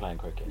 stopped playing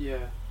cricket.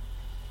 Yeah.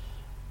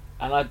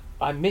 And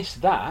I miss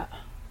that,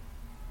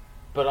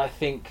 but I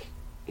think,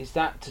 is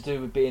that to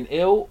do with being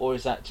ill, or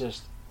is that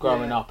just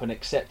growing Yeah. up and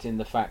accepting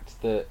the fact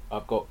that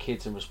I've got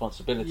kids and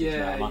responsibilities Yeah,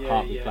 now, and I yeah,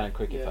 can't be yeah, playing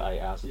cricket yeah, for 8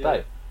 hours a yeah.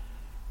 day?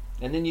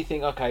 And then you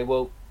think, okay,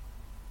 well,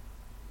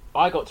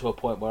 I got to a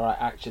point where I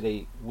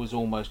actually was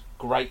almost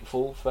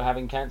grateful for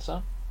having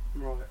cancer,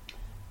 Right.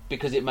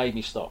 because it made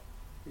me stop.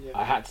 Yeah.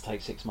 I had to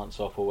take 6 months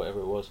off or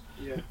whatever it was.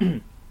 Yeah.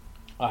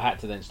 I had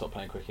to then stop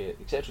playing cricket,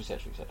 etc.,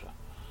 etc., etc.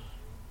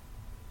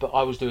 But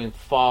I was doing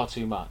far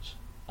too much,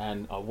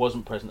 and I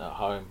wasn't present at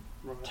home.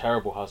 Right.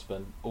 Terrible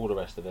husband, all the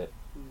rest of it.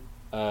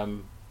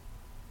 Mm.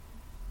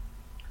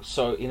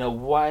 So in a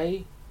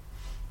way,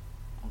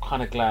 I'm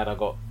kind of glad I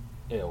got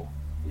ill.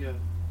 Yeah.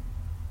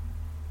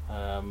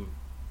 I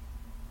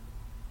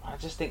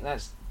just think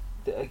that's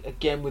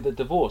again with the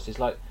divorce. It's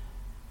like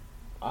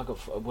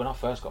when I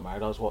first got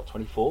married, I was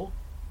 24.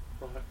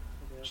 Right. Yeah.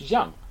 She's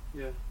young.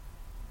 Yeah.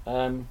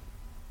 And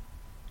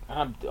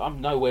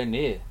I'm nowhere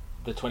near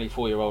the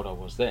 24-year-old I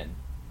was then.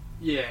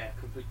 Yeah.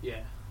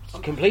 Yeah. It's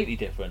completely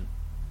different,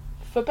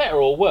 for better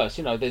or worse.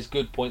 You know, there's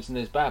good points and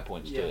there's bad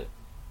points Yeah. to it.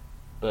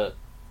 But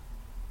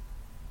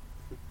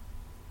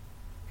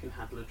Can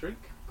handle a drink.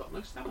 Got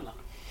no stamina.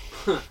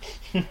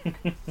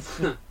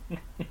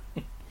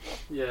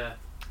 Yeah.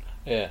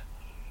 yeah,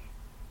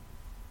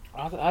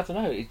 I don't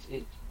know. It's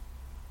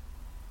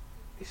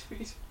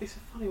a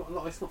funny one.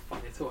 Like, it's not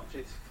funny at all.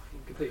 Actually, it's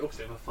complete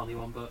opposite of a funny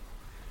one, but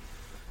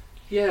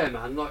yeah,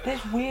 man. Like,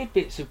 There's weird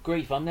bits of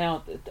grief.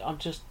 My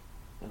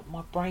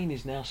brain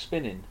is now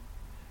spinning.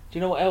 Do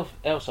you know what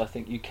else I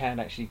think you can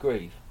actually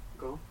grieve?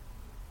 go on.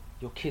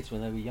 Your kids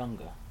when they were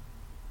younger.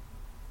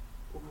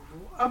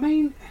 I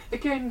mean,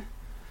 again,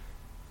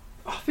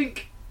 I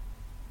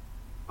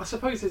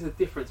suppose there's a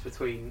difference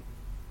between,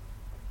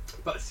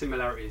 but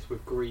similarities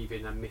with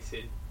grieving and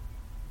missing.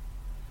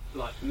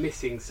 Like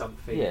missing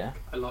something, Yeah.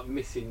 and like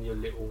missing your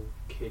little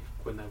kid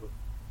when they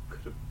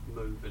couldn't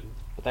move and.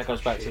 But that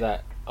goes back to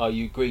that. Are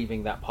you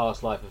grieving that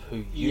past life of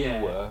who you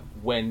Yeah. were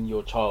when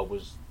your child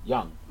was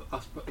young? I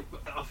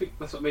think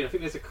that's what I mean. I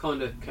think there's a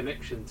kind of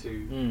connection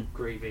to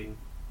grieving.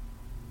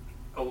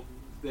 Oh,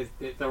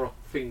 there are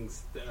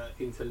things that are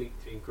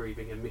interlinked in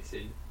grieving and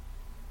missing,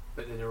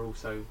 but then there are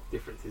also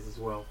differences as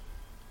well.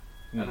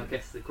 And I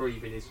guess the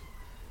grieving is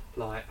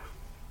like,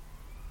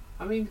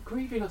 I mean,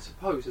 grieving, I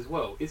suppose, as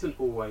well, isn't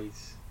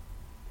always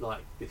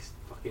like this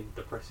fucking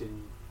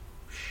depressing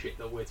shit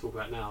that we're talking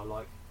about now.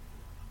 Like,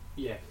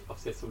 yeah, I've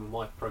said some of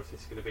my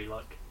process is going to be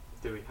like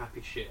doing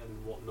happy shit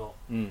and whatnot.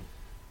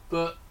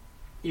 But,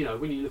 you know,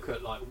 when you look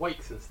at like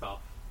wakes and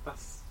stuff,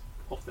 that's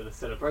often a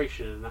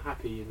celebration and a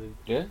happy and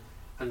Yeah.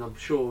 and I'm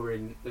sure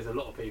there's a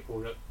lot of people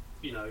that,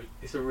 you know,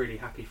 it's a really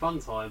happy fun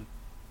time,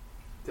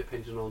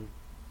 depending on,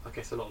 I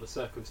guess, a lot of the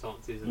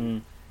circumstances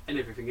and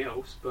everything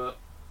else. But,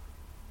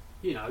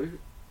 you know,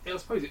 I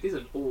suppose it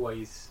isn't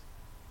always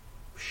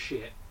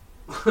shit.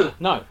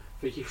 No.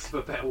 For use of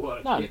a better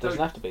word. No, it doesn't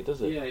have to be,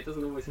 does it? Yeah, it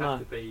doesn't always have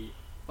to be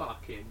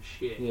fucking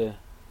shit. Yeah.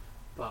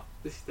 But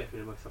this is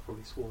definitely the most I've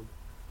probably sworn.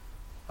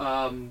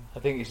 I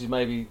think this is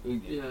maybe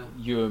Yeah.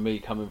 you and me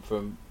coming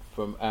from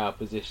our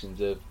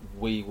positions of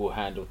we will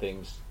handle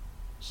things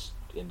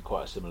in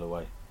quite a similar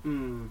way.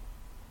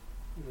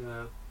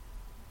 Yeah.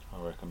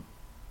 I reckon.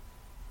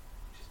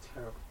 Which is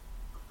terrible.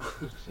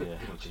 Yeah,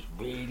 which is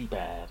really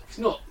bad. It's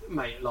not,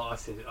 mate, like I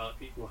said,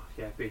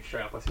 being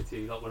straight up, I said to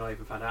you, like when I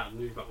even found out the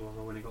news about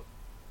when he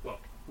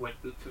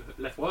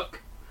left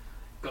work,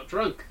 got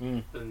drunk,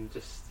 and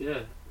just, yeah.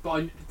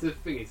 But the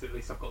thing is, at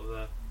least I've got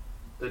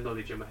the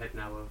knowledge in my head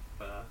now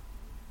of,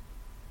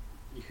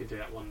 you can do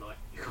that one night,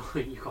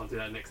 you can't do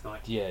that next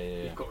night. Yeah.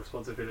 You've got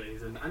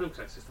responsibilities, and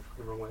also it's just a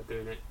fucking wrong way of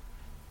doing it.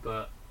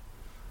 But,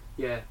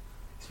 yeah.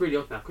 It's really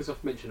odd now because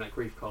I've mentioned that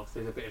grief cast.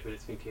 There's a bit of it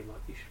that's thinking like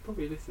you should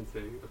probably listen to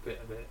a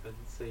bit of it and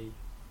see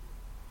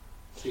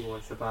what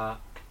it's about.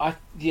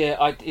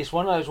 It's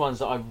one of those ones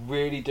that I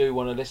really do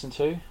want to listen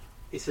to.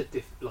 It's a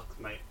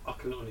mate. I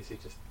can honestly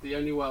just the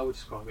only way I would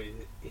describe it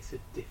is it's a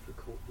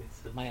difficult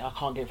listen. Mate, I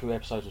can't get through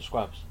episodes of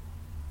Scrubs.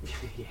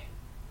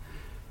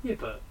 yeah,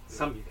 but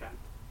some you can.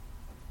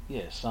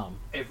 Yeah, some.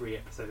 Every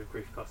episode of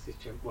Griefcast is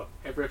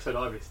every episode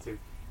I've listened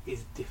to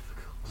is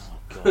difficult. Oh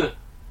god.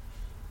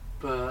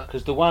 But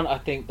because the one I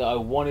think that I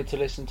wanted to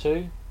listen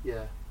to,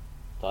 yeah,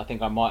 that I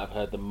think I might have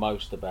heard the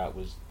most about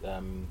was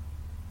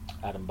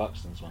Adam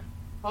Buxton's one.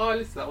 Oh, I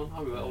listened to that one. I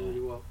remember that one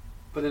really well.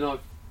 But then I've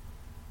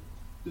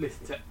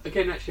listened to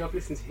again. Actually, I've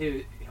listened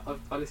to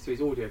I listened to his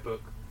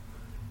audiobook,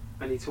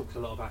 and he talks a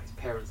lot about his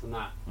parents and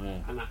that,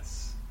 and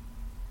that's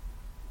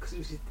because it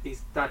was his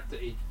dad that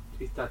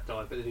his dad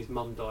died, but then his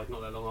mum died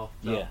not that long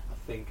after. Yeah. I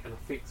think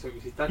so. It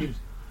was his dad. I don't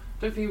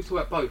think he was talking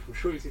about both. I'm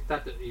sure it was his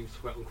dad that he was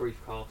talking about on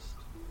Griefcast.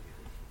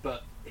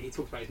 But he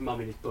talks about his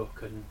mum in his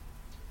book,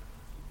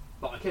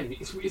 but again,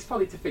 it's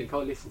funny to think. I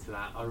listened to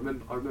that. I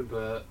remember.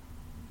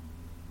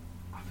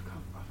 I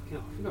think I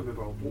remember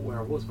where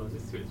I was when I was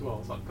listening to it as well. I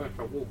was like going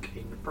for a walk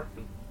in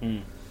Brecon,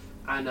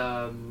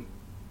 and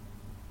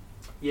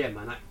yeah,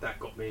 man, that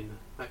got me in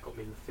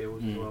the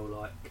field as well.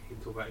 Like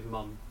him talk about his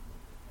mum,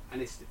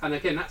 and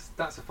again,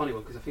 that's a funny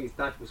one because I think his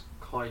dad was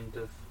kind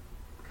of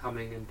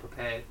coming and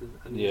prepared,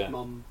 and his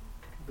mum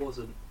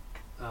wasn't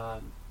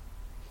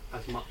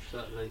as much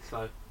certainly.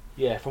 So.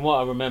 Yeah, from what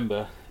I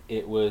remember,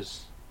 it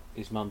was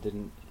his mum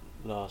didn't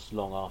last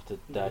long after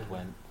Dad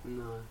went.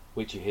 No.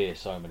 Which you hear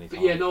so many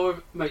times. But yeah,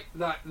 no, mate,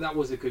 that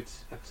was a good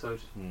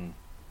episode.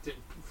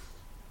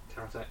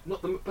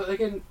 But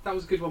again, that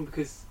was a good one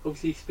because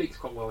obviously he speaks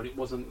quite well, and it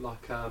wasn't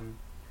like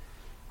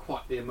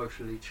quite the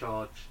emotionally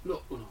charged.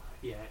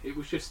 It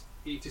was just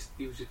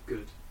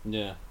good.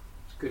 Yeah, it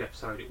was a good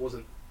episode. It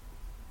wasn't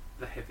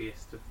the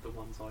heaviest of the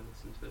ones I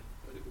listened to,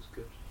 but it was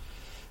good.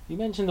 You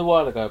mentioned a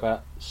while ago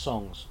about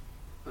songs.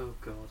 Oh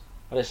God.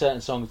 Are there certain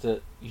songs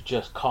that you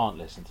just can't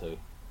listen to?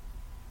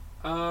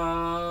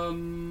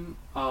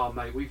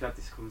 Mate, we've had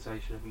this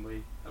conversation, haven't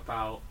we?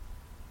 About,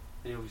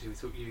 and obviously we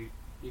thought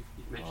you've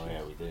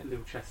mentioned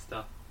Lil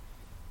Chester,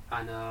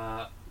 and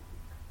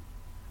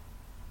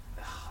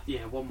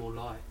One More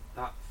Lie.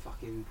 That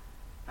fucking,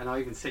 and I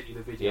even sent you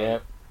the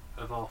video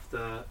of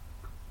after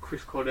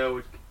Chris Cornell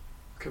had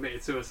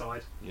committed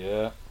suicide.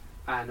 Yeah.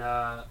 And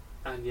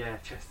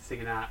Chester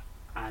singing that,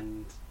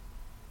 and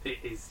it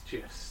is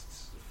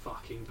just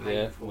fucking painful.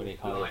 Yeah, when he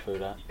can't get through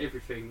that.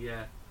 Everything,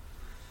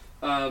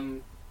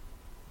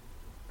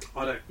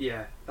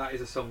 that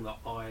is a song that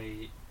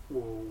I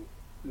will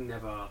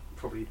never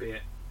probably be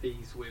at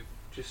ease with,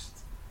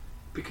 just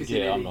because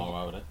I'm not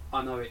alright with it.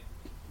 I know it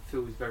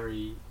feels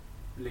very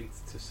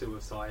linked to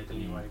suicide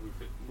anyway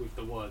with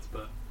the words,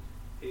 but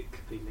it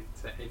could be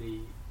linked to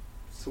any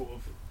sort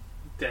of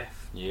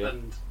death. Yeah.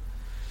 And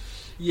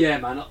yeah,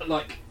 man,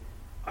 like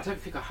I don't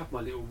think I have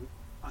my little.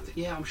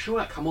 I'm sure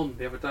that come on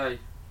the other day,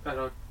 and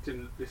I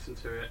didn't listen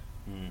to it.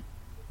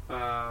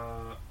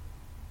 But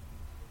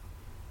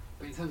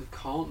in terms of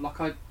can't, like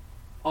I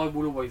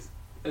will always,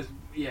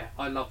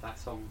 I love that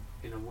song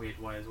in a weird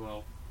way as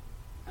well,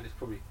 and it's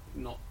probably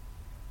not.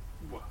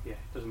 Well, yeah,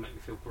 it doesn't make me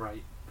feel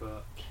great,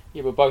 but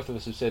yeah, but both of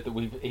us have said that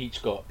we've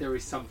each got there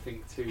is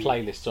something to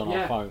playlists on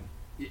our phone.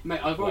 Yeah,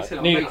 mate, I've always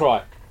said Need a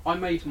Cry. I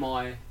made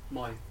my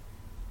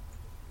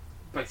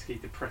basically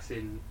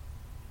depressing,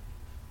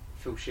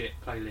 feel shit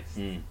playlist,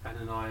 and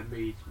then I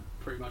made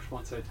pretty much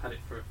once I'd had it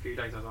for a few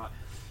days, I was like,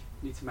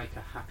 need to make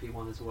a happy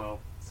one as well.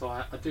 So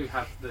I do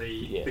have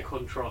the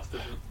contrast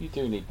of you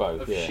do need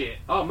both. Of shit.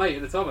 Oh, mate,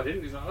 at the time I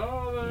didn't. He's like,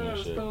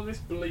 let's shit. put on this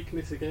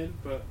bleakness again.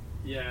 But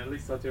yeah, at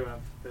least I do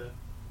have the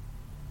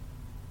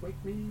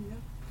wake me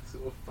up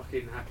sort of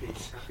fucking happy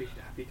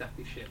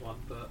dappy shit one.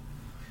 But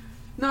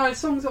no, it's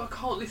songs that I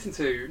can't listen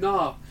to.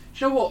 Nah, do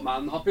you know what,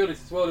 man? I'll be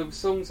honest as well. There were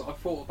songs that I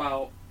thought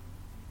about.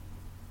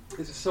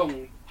 There's a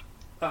song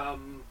that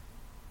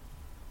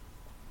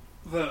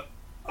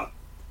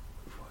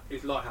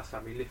is Lighthouse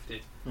Family,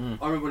 Lifted. I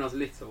remember when I was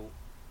little.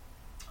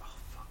 Oh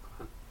fuck,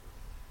 man.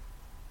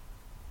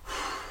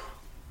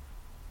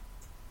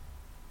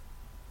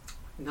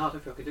 No, I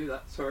don't think I could do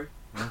that. Sorry.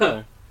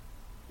 Okay.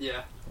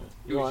 Yeah.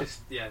 It was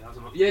just that was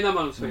no, man,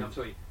 I'm sweet. I'm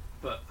sweet.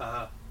 But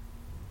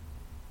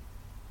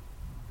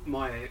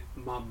my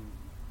mum,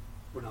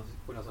 when I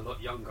was a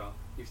lot younger,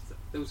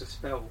 there was a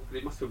spell. And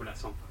it must have been when that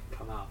song fucking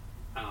come out,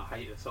 and I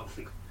hate the song.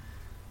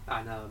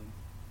 And there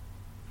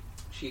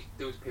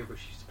was a period where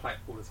she used to play it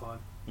all the time.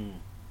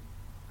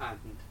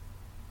 And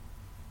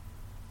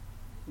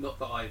not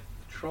that I've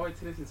tried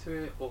to listen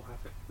to it or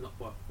have it not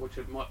well, which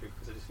it might be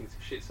because I just think it's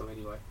a shit song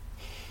anyway.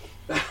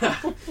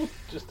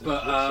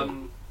 But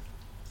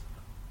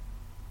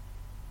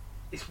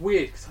it's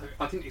weird because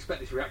I didn't expect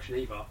this reaction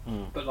either.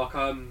 But like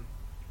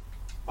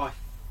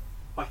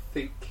I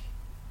think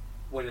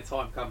when the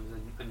time comes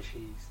and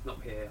she's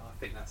not here, I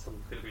think that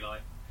song's going to be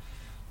like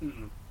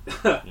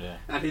yeah.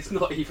 And it's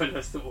not even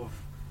a sort of.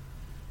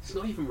 It's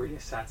not even really a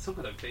sad song,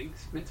 I don't think.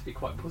 It's meant to be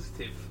quite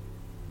positive,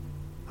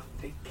 I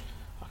think.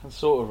 I can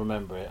sort of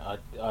remember it.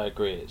 I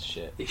agree, it's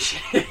shit. It's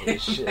shit.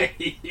 It's shit.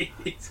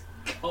 It's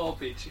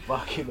garbage.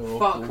 Fucking awful.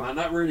 Fuck, man,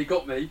 that really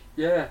got me.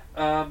 Yeah.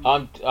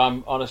 I'm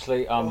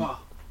honestly, I've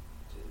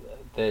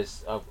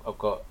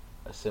got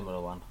a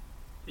similar one.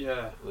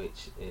 Yeah.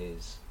 Which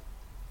is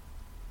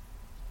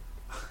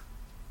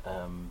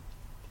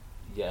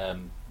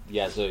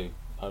Yazoo,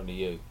 Only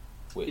You,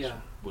 which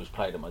was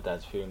played at my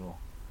dad's funeral.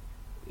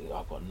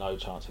 I've got no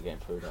chance of getting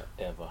through that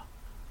ever.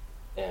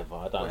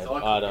 I don't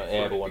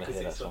ever want to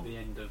hear that song. It's at the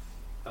end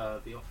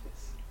of The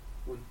Office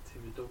when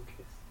Tim and Dawn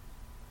kiss.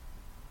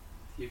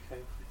 The UK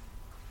Office.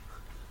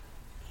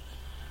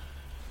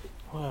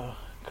 Well,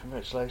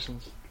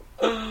 congratulations.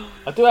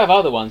 I do have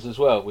other ones as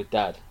well with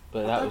Dad,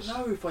 but I don't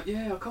know if I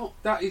can't.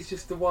 That is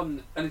just the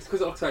one, and it's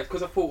because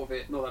I thought of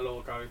it not that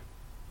long ago.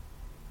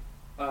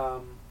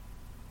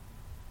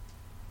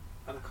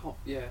 And I can't.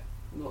 Yeah,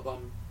 not that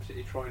I'm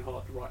particularly trying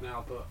hard right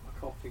now, but I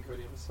can't think of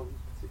any other songs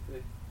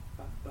particularly.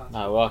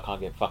 No, well, I can't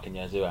get fucking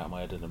Yazoo out of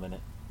my head in a minute.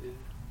 Yeah.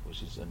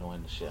 Which is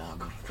annoying the shit out of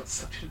me. God, I've got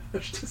such an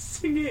urge to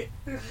sing it.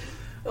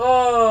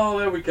 Oh,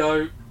 there we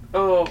go.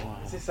 Oh,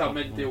 is this how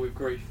men deal with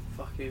grief?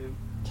 Fucking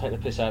take the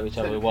piss out of each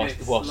other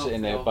whilst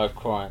sitting there both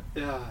crying.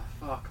 Yeah,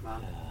 fuck,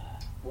 man.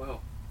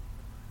 Well,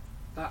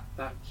 that's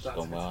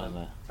gone well,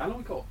 hasn't it? How long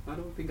we got? How long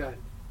have we been going?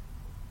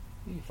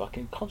 You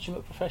fucking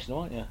consummate professional,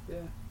 aren't you?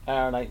 Yeah.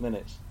 Hour and 8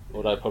 minutes.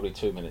 Although probably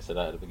 2 minutes of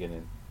that at the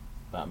beginning.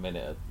 About a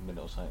minute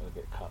or something will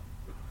get cut.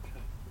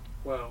 Okay.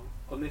 Well,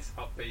 on this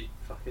upbeat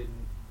fucking...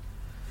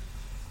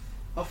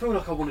 I feel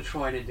like I want to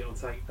try and end it on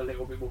something a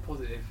little bit more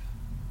positive.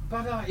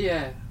 But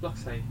yeah, like I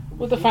say...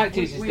 Well, the fact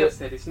is we that... have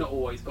said it's not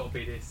always got to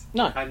be this.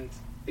 No. And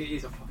it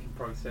is a fucking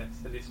process.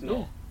 And it's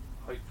not,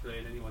 hopefully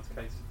in anyone's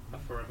case, a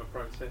forever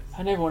process.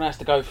 And everyone has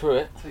to go through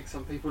it. It takes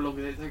some people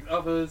longer than it takes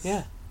others.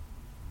 Yeah.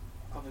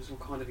 Others will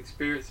kind of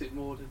experience it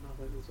more than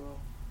others as well.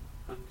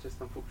 And just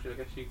unfortunately, I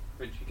guess you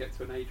eventually get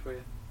to an age where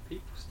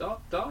people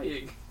start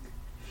dying.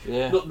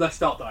 Yeah. Not they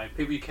start dying.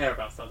 People you care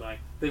about start dying.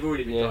 They've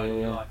already been dying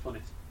in your life,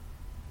 honest.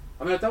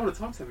 I mean, I don't want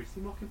to timestamp it.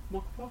 See,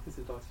 Michael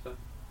Parkinson died today.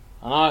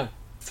 I know.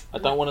 I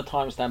don't want to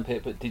timestamp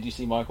it, but did you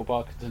see Michael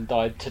Parkinson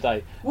died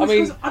today? Well, I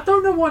mean, I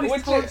don't know why this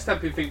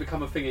timestamping thing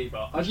become a thing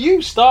either.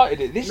 You started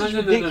it. This is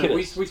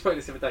ridiculous. No. We spoke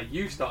this the other day.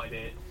 You started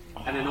it,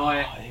 and then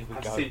I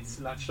have since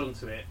latched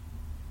onto it,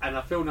 and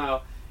I feel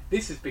now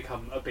this has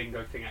become a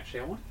bingo thing.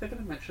 Actually, I wonder if they're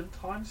going to mention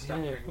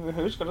timestamping. Yeah.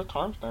 Who's going to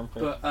timestamp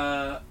it?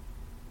 But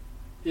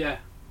yeah.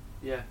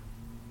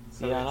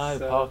 So yeah, I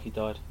know. Parky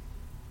died.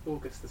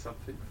 August or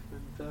something,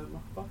 and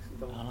Michael Parkinson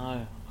died. I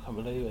know. I can't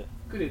believe it.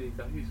 Good innings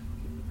though. He was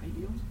fucking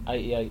 80 odd.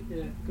 88.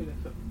 Yeah, good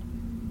effort.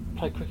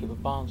 Played cricket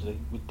with Barnsley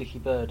with Dickie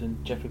Bird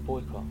and Geoffrey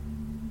Boycott.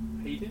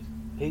 He did?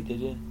 He did,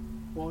 yeah.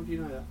 Why would you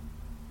know that?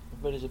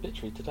 read his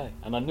obituary today,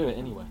 and I knew it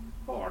anyway.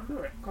 Oh, I knew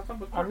it, because I'm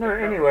a cricket I knew it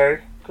nerd.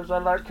 anyway, because I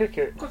like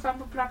cricket. Because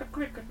I'm a bloody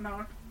cricket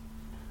nerd.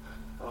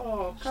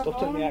 Oh, come Stop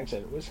doing on. the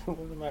accent. What's the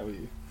matter with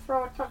you?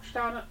 Throw a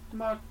touchdown at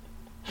my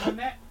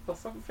net or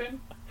something.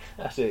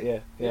 That's it, yeah.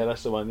 Yeah,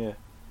 that's the one, yeah.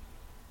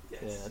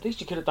 Yes. Yeah. At least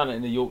you could have done it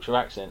in the Yorkshire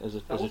accent as a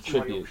That as a wasn't my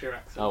tribute. Yorkshire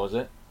accent. Oh, was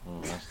it?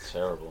 Oh, that's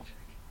terrible.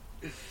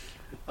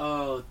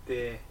 Oh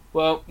dear.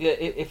 Well, yeah.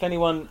 If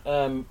anyone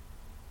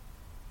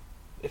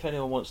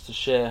wants to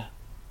share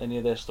any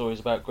of their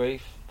stories about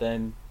grief,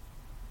 then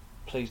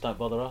please don't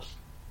bother us.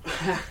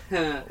 You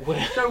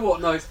know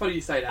what? No, it's funny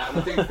you say that,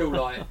 and I do feel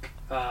like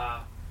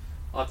I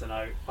don't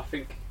know. I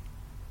think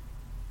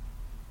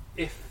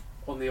if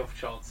on the off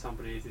chance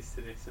somebody is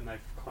listening to this and they've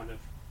kind of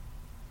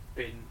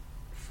been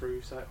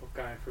through or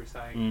going through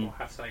something or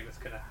have something that's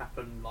going to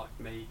happen, like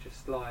me,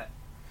 just like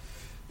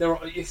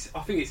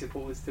I think it's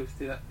important still to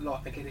do that.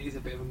 Like again, it is a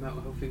bit of a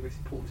mental health thing, but it's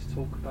important to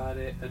talk about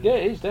it. And, Yeah,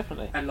 it is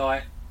definitely. And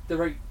like there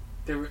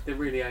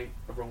really ain't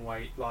a wrong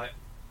way. Like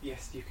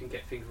yes, you can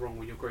get things wrong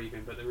when you're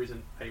grieving, but there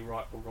isn't a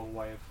right or wrong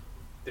way of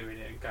doing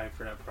it and going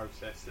through that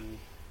process. And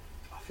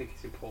I think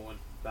it's important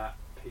that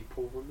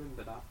people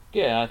remember that.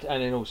 Yeah,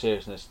 and in all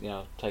seriousness,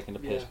 taking the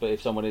piss. Yeah. But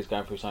if someone is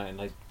going through something,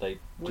 they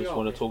just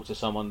want to talk to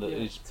someone that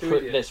is,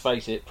 let's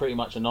face it, pretty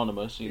much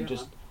anonymous. You can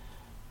just,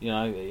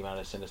 email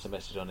us, send us a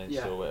message on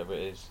Insta or whatever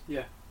it is.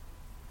 Yeah.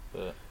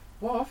 But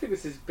well, I think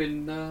this has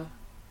been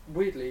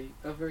weirdly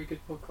a very good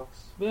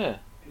podcast. Yeah.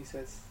 He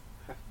says.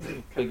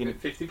 Bigging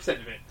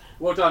 50% of it.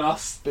 Well done,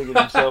 us. Bigging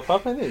himself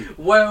up, isn't he?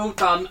 Well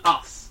done,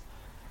 us.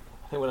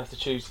 I think we'll have to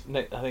choose.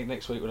 I think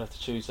next week we'll have to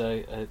choose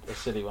a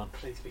silly one.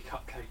 Please be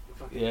cupcake.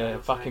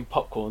 Fucking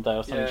popcorn day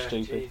or something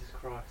stupid. Jesus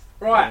Christ.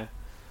 Right. Yeah.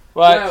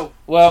 Right.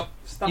 Well,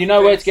 you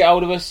know where to get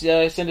hold of us.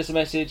 Send us a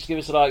message, give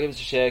us a like, give us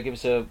a share, give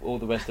us all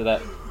the rest of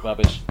that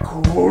rubbish.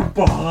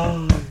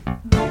 Goodbye.